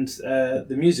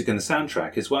the music and the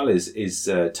soundtrack as well is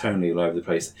tonally all over the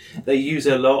place. They use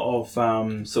a lot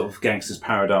of sort of Gangster's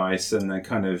Paradise and the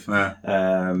kind of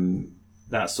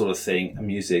that sort of thing,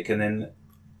 music, and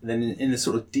then in the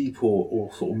sort of deep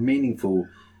or sort of meaningful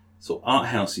sort of art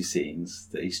housey scenes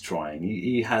that he's trying,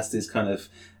 he has this kind of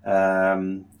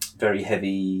very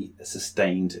heavy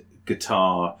sustained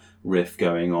guitar riff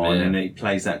going on, and he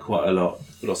plays that quite a lot,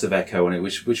 lots of echo on it,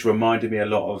 which reminded me a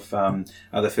lot of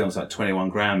other films like 21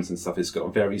 Grams and stuff. It's got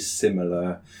a very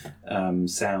similar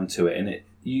sound to it, and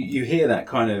you hear that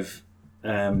kind of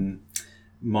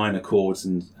minor chords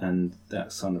and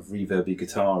that sort of reverby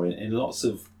guitar in lots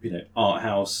of art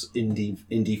house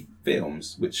indie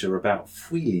films which are about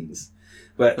feelings.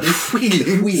 But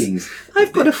feelings.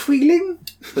 I've got a feeling.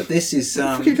 But this is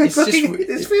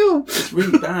this film. It's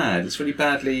really bad. It's really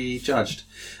badly judged.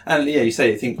 And yeah, you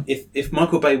say, I think if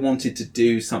Michael Bay wanted to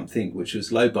do something which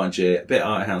was low budget, a bit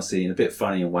art housey, and a bit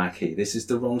funny and wacky, this is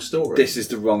the wrong story. This is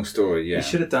the wrong story. Yeah, he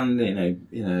should have done. You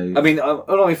know. I mean, I'm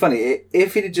not being funny.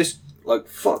 If he'd just like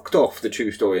fucked off the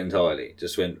true story entirely,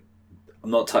 just went, I'm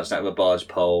not touching that with a barge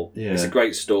pole. Yeah. It's a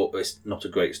great story. It's not a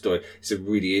great story. It's a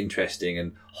really interesting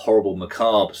and horrible,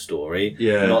 macabre story.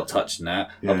 Yeah. I'm not touching that.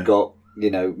 Yeah. I've got,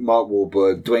 Mark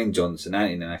Wahlberg, Dwayne Johnson,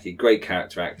 Anthony Mackie, great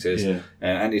character actors. Yeah.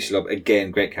 Andy Schlupp, again,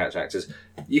 great character actors.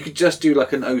 You could just do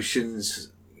like an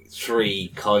Ocean's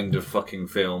 3 kind of fucking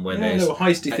film when there's a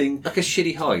heisty thing. Like a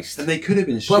shitty heist. And they could have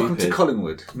been stupid. Welcome to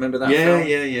Collingwood. Remember that film?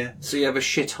 Yeah. So you have a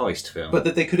shit heist film.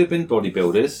 But they could have been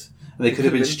bodybuilders. And they could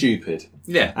have been stupid.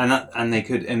 Yeah.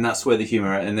 And that's where the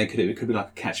humour, and it could be like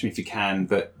a Catch Me If You Can,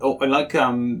 but like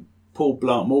Paul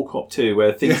Blart Mall Cop 2,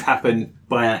 where things happen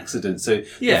by accident. So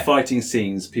the fighting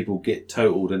scenes, people get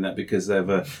totaled and that because of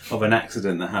an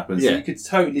accident that happens. So you could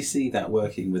totally see that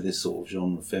working with this sort of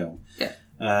genre film. Yeah.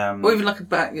 Or even like a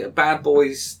Bad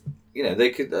Boys, they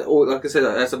could, or like I said,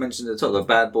 as I mentioned at the top, the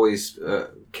Bad Boys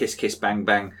Kiss Kiss Bang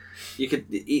Bang. You could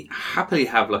happily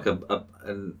have like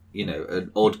an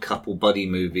odd couple buddy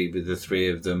movie with the three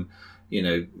of them,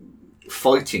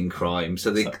 fighting crime.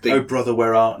 So they Oh Brother,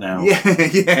 Where Art Now?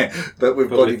 Yeah, but with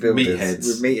bodybuilders,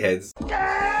 with meatheads.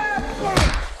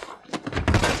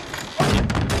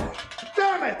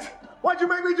 Damn it! Why'd you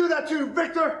make me do that to you,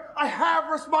 Victor? I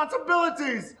have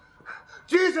responsibilities.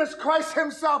 Jesus Christ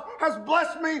himself has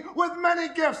blessed me with many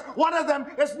gifts. One of them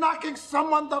is knocking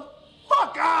someone the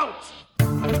fuck out.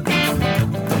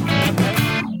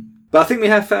 But I think we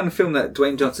have found a film that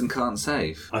Dwayne Johnson can't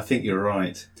save. I think you're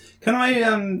right. Can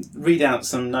I read out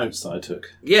some notes that I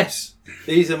took? Yes.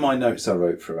 These are my notes I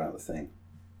wrote throughout the thing.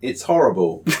 It's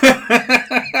horrible.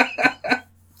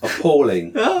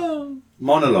 Appalling.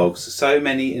 Monologues. So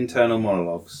many internal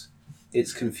monologues.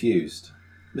 It's confused.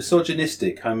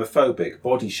 Misogynistic, homophobic,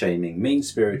 body-shaming,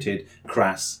 mean-spirited,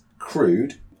 crass,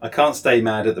 crude. I can't stay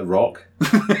mad at The Rock.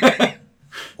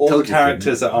 All the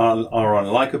characters are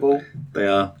unlikable. They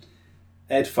are.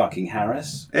 Ed fucking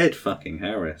Harris.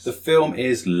 The film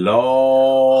is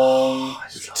long.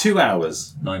 2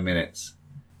 hours. 9 minutes.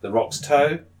 The Rock's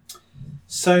toe.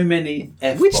 So many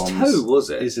F-bombs. Which toe was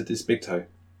it? Is it this big toe?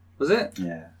 Was it?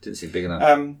 Yeah. Didn't seem big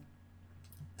enough.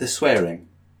 The swearing.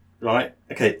 Right?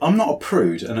 Okay, I'm not a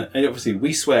prude, and obviously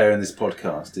we swear in this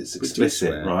podcast. It's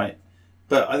explicit, right?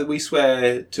 But we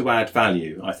swear to add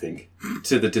value, I think,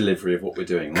 to the delivery of what we're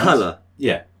doing. Right? Colour.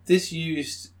 Yeah. This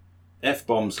used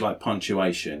F-bombs like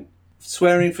punctuation.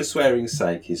 Swearing for swearing's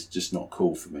sake is just not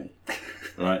cool for me.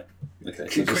 Right? Okay.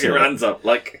 Keep putting your hands up,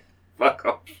 like, fuck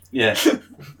off. Yeah.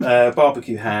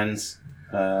 Barbecue hands.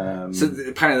 So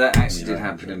apparently that actually did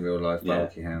happen in real life,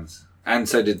 barbecue hands. And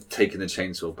so did taking the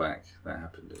chainsaw back. That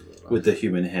happened in real life. With the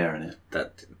human hair in it.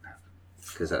 That didn't happen.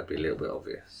 Because that'd be a little bit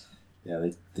obvious. Yeah,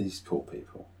 these poor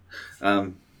people.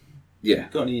 Yeah.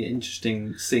 Got any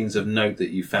interesting scenes of note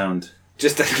that you found?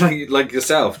 Just like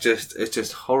yourself, it's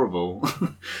just horrible.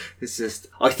 It's just.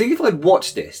 I think if I'd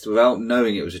watched this without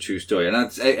knowing it was a true story, and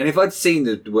if I'd seen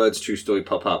the words "true story"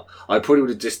 pop up, I probably would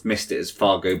have dismissed it as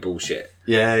Fargo bullshit.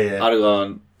 Yeah. I'd have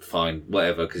gone fine,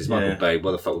 whatever, because it's Michael Bay.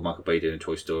 What the fuck would Michael Bay do in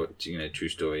Toy Story? True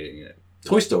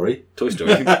story. Toy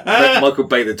Story. Michael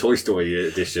Bay, the Toy Story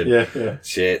edition. Yeah.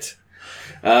 Shit.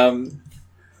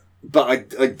 But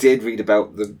I did read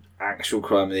about the actual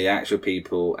crime, the actual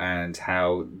people, and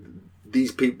how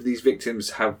these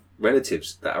victims have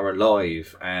relatives that are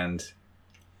alive and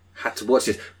had to watch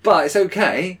this. But it's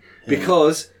okay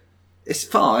because it's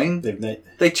fine.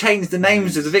 They changed the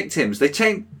names of the victims. They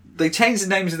changed the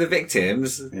names of the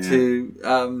victims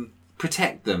to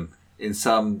protect them in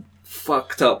some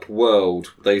fucked up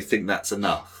world. They think that's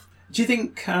enough. Do you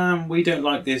think we don't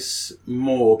like this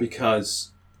more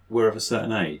because we're of a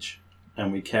certain age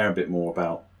and we care a bit more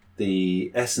about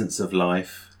the essence of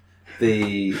life,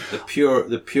 the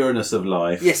pureness of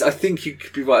life? Yes, I think you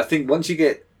could be right. I think once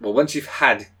you've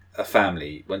had a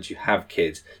family, once you have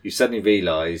kids, you suddenly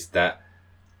realise that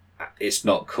it's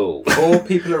not cool. Or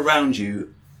people around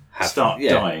you start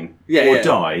dying, or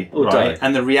die,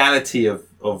 and the reality of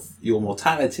your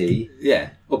mortality,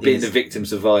 or being the victim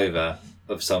survivor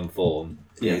of some form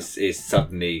is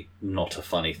suddenly not a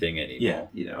funny thing anymore.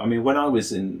 Yeah, I mean, when I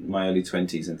was in my early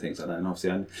 20s and things like that, and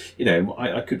obviously,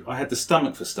 I had the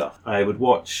stomach for stuff. I would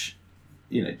watch,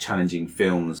 challenging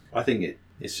films. I think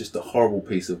it's just a horrible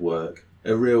piece of work.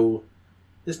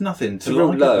 There's nothing to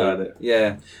like about it.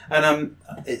 Yeah, and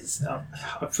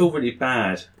I feel really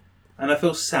bad, and I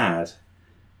feel sad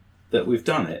that we've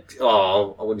done it.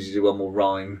 Oh, I wanted you to do one more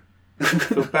rhyme. I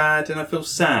feel bad and I feel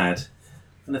sad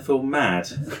and I feel mad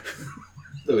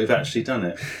that we've actually done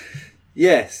it.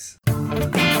 Yes.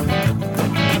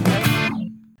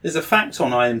 There's a fact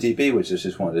on IMDb which I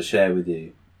just wanted to share with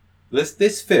you.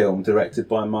 This film, directed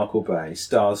by Michael Bay,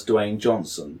 stars Dwayne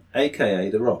Johnson, aka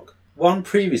The Rock. One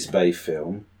previous Bay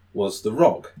film was The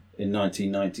Rock in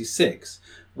 1996,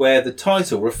 where the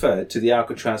title referred to the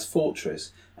Alcatraz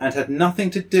fortress and had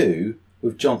nothing to do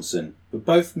with Johnson, but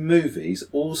both movies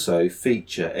also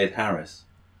feature Ed Harris.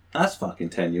 That's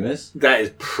fucking tenuous. That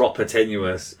is proper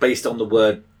tenuous, based on the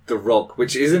word The Rock,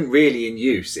 which isn't really in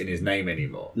use in his name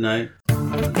anymore. No.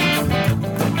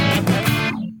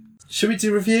 Should we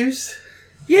do reviews?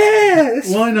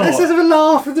 Yes! Why not? Let's have a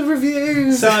laugh at the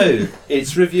reviews. So,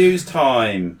 it's reviews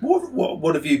time.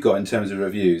 What have you got in terms of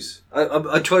reviews?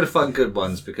 I try to find good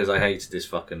ones because I hated this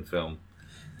fucking film.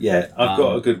 Yeah, I've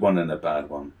got a good one and a bad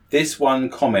one. This one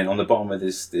comment on the bottom of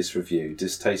this review,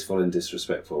 distasteful and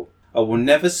disrespectful. I will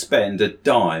never spend a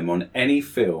dime on any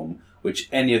film which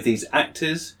any of these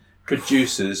actors,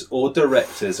 producers or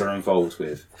directors are involved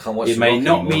with. It may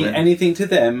not mean anything to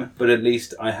them, but at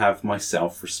least I have my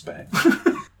self-respect.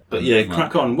 But yeah,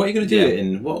 crack on. What are you going to do it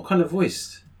in? What kind of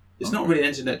voice? It's not really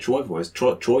Internet Troy voice.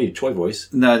 Troy voice.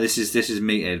 No, this is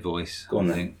Meathead voice. Go on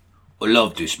then. I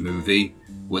love this movie.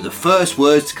 Were the first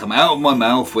words to come out of my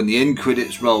mouth when the end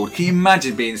credits rolled. Can you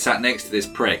imagine being sat next to this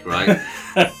prick, right?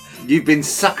 You've been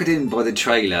suckered in by the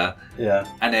trailer. Yeah.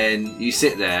 And then you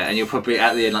sit there and you're probably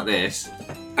at the end like this.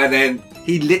 And then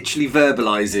he literally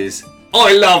verbalises,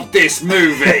 I love this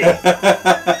movie!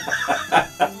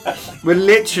 But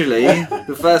literally,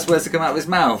 the first words to come out of his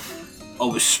mouth. I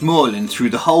was smiling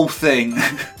through the whole thing.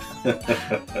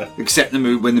 Except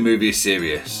when the movie is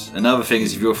serious. Another thing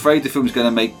is, if you're afraid the film's going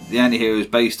to make the anti-heroes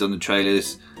based on the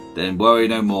trailers, then worry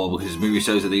no more, because the movie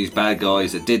shows that these bad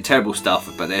guys that did terrible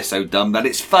stuff, but they're so dumb that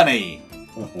it's funny.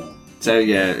 So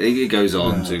yeah, it goes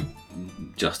on to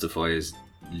justify his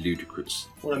ludicrous.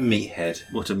 What a meathead.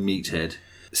 What a meathead.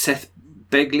 Seth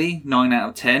Begley, 9 out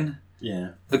of 10. Yeah.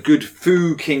 A good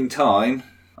fucking time.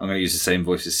 I'm going to use the same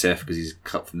voice as Seth because he's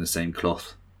cut from the same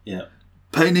cloth. Yeah.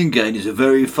 Pain and Gain is a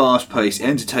very fast-paced,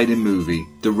 entertaining movie.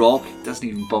 The Rock doesn't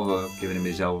even bother giving him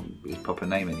his proper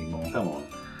name anymore. Come on.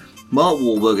 Mark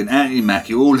Wahlberg and Anthony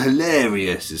Mackie are all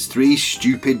hilarious as three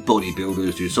stupid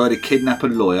bodybuilders who decide to kidnap a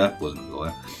lawyer, wasn't a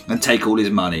lawyer, and take all his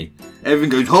money. Everything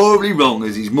goes horribly wrong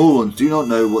as these morons do not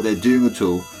know what they're doing at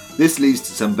all. This leads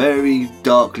to some very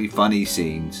darkly funny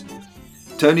scenes.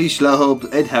 Tony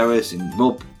Shalhoub, Ed Harris and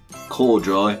Rob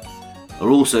Corddry are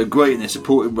also great in their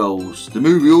supporting roles. The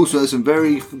movie also has some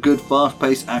very good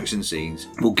fast-paced action scenes.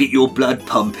 Will get your blood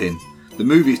pumping. The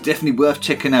movie is definitely worth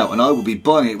checking out, and I will be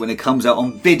buying it when it comes out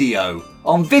on video.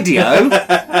 On video?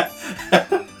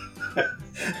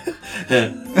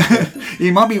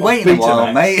 You might be waiting a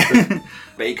while, mate.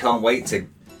 But he can't wait to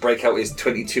break out his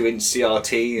 22-inch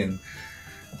CRT and...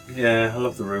 Yeah, I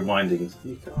love the rewinding.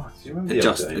 God, do you remember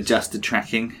adjust the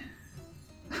tracking.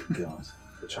 God,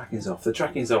 the tracking's off. The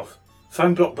tracking's off.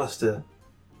 Phone Blockbuster.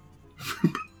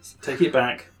 Take it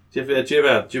back. Do you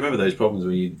remember those problems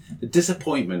where the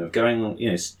disappointment of going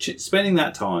on, spending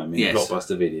that time in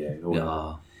Blockbuster Video,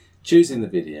 or choosing the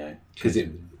video because a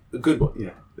good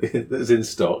one, that's in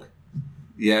stock.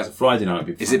 Yeah, it's a Friday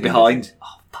night. Is it behind?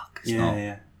 Oh fuck! It's not.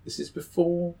 Yeah. This is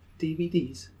before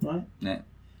DVDs, right? Yeah,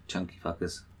 chunky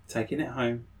fuckers. Taking it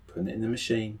home, putting it in the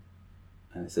machine,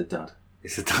 and it's a dud.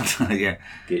 It's a dud, yeah.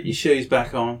 Get your shoes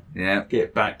back on. Yeah.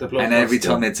 Get back to Blockbuster. And every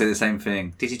time they'd say the same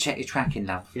thing. Did you check your tracking,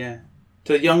 love? Yeah.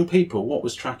 To young people, what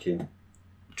was tracking?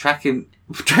 Tracking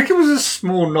was a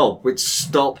small knob which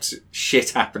stopped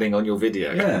shit happening on your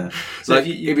video. Yeah. So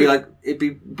it'd be.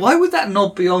 Why would that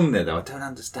knob be on there though? I don't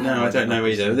understand. No, I don't know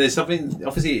either. There's something.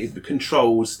 Obviously, it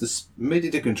controls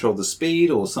maybe to control the speed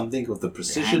or something of the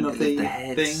precision of the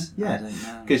thing. Yeah.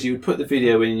 Because you would put the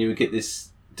video in, and you would get this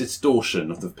distortion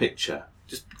of the picture.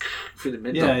 Just through the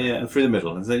middle. Yeah, and through the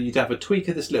middle, and then you'd have a tweak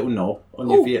of this little knob on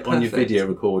your video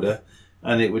recorder.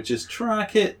 And it would just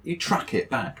track it. You track it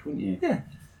back, wouldn't you? Yeah.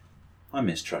 I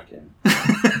miss tracking.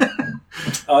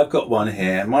 I've got one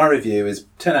here. My review is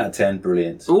 10 out of 10.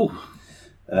 Brilliant. Ooh.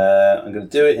 I'm going to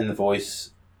do it in the voice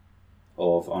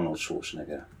of Arnold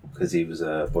Schwarzenegger because he was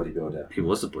a bodybuilder. He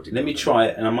was a bodybuilder. Let me try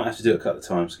it, and I might have to do it a couple of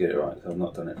times to get it right because I've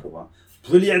not done it for a while.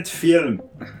 Brilliant film.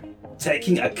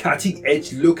 Taking a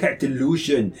cutting-edge look at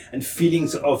delusion and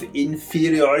feelings of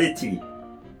inferiority.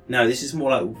 No, this is more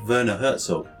like Werner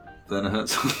Herzog.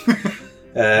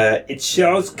 It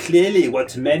shows clearly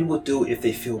what men will do if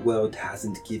they feel world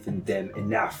hasn't given them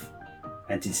enough,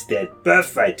 and instead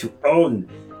birthright to own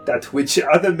that which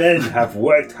other men have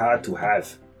worked hard to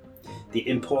have. The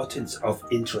importance of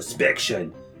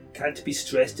introspection can't be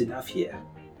stressed enough here.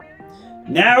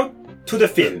 Now to the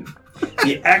film.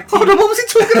 The acting. Hold on, what was he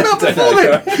talking about before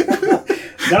then?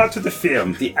 Now to the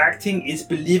film. The acting is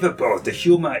believable. The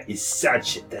humour is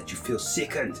such that you feel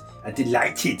sickened and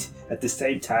delighted at the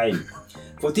same time.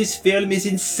 For this film is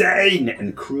insane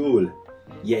and cruel.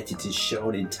 Yet it is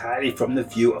shown entirely from the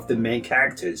view of the main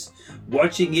characters.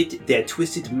 Watching it, their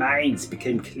twisted minds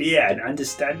became clear and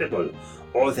understandable.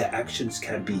 All their actions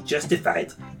can be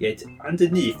justified. Yet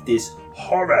underneath this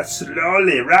horror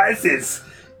slowly rises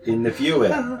in the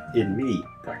viewer, in me,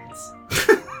 brackets.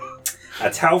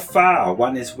 At how far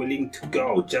one is willing to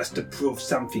go just to prove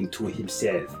something to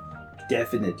himself.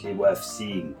 Definitely worth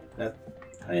seeing.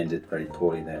 I ended very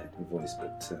poorly there, my voice,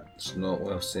 but it's not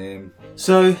worth seeing.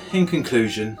 So, in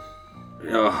conclusion,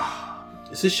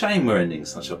 it's a shame we're ending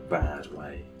such a bad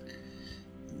way.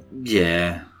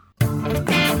 Yeah.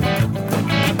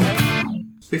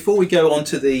 Before we go on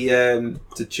to the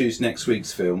to choose next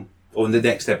week's film or the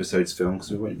next episode's film,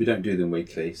 because we don't do them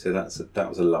weekly, so that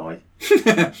was a lie.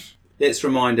 Let's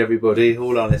remind everybody,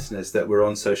 all our listeners, that we're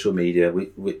on social media.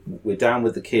 We're down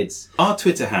with the kids. Our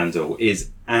Twitter handle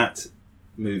is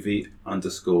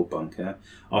 @movie_bunker.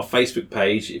 Our Facebook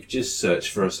page, if you just search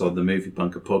for us on the Movie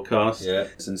Bunker podcast. Yeah.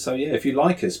 And so, if you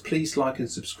like us, please like and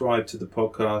subscribe to the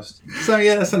podcast. So,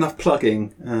 that's enough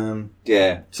plugging.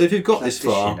 Yeah. So if you've got this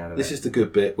far, this is the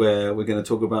good bit where we're going to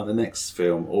talk about the next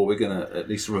film, or we're going to at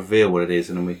least reveal what it is.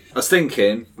 And then I was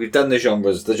thinking, we've done the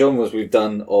genres. The genres we've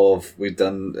done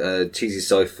cheesy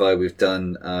sci-fi, we've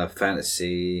done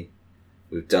fantasy,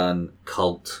 we've done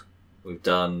cult, we've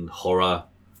done horror.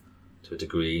 To a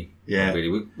degree,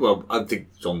 really. I think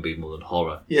zombie more than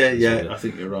horror. I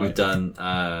think you're right. We've done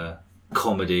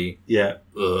comedy. Yeah.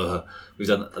 We've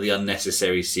done the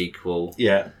unnecessary sequel.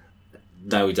 Yeah.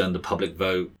 Now we've done the public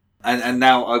vote, and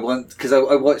now I want, because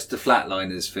I watched the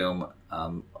Flatliners film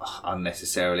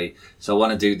unnecessarily, so I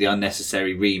want to do the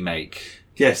unnecessary remake.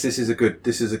 Yes, this is a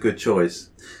good choice.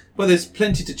 Well, there's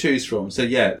plenty to choose from. So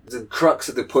the crux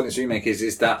of the pointless remake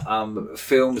is that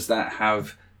films that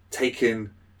have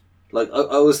taken. Like,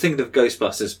 I was thinking of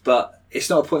Ghostbusters, but it's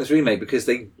not a pointless remake because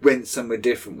they went somewhere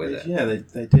different with it. Yeah, they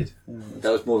did. Yeah,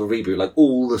 that was more of a reboot, like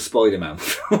all the Spider-Man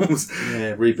films.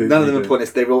 Yeah, reboot. None of them are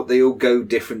pointless. They all go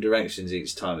different directions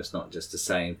each time. It's not just the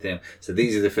same thing. So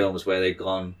these are the films where they've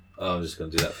gone, I'm just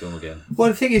going to do that film again. Well,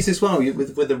 the thing is as well,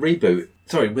 with a reboot,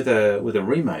 with a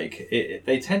remake,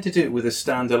 they tend to do it with a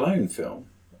standalone film.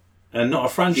 And not a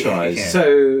franchise. Yeah.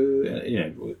 So,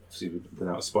 obviously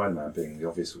without Spider-Man being the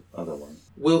obvious other one.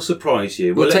 We'll surprise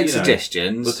you. We'll take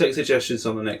suggestions. We'll take suggestions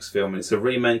on the next film. And it's a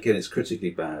remake and it's critically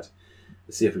bad.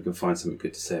 Let's see if we can find something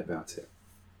good to say about it.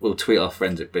 We'll tweet our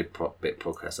friends at Bit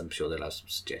Podcast. I'm sure they'll have some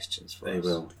suggestions for us. They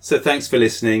will. So thanks for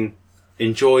listening.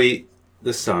 Enjoy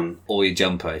the sun. Or your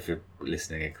jumper if you're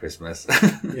listening at Christmas.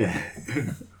 Yeah.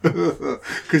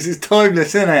 Because it's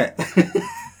timeless, isn't it?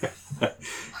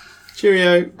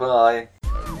 Cheerio. Bye.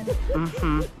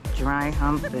 Dry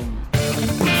humping.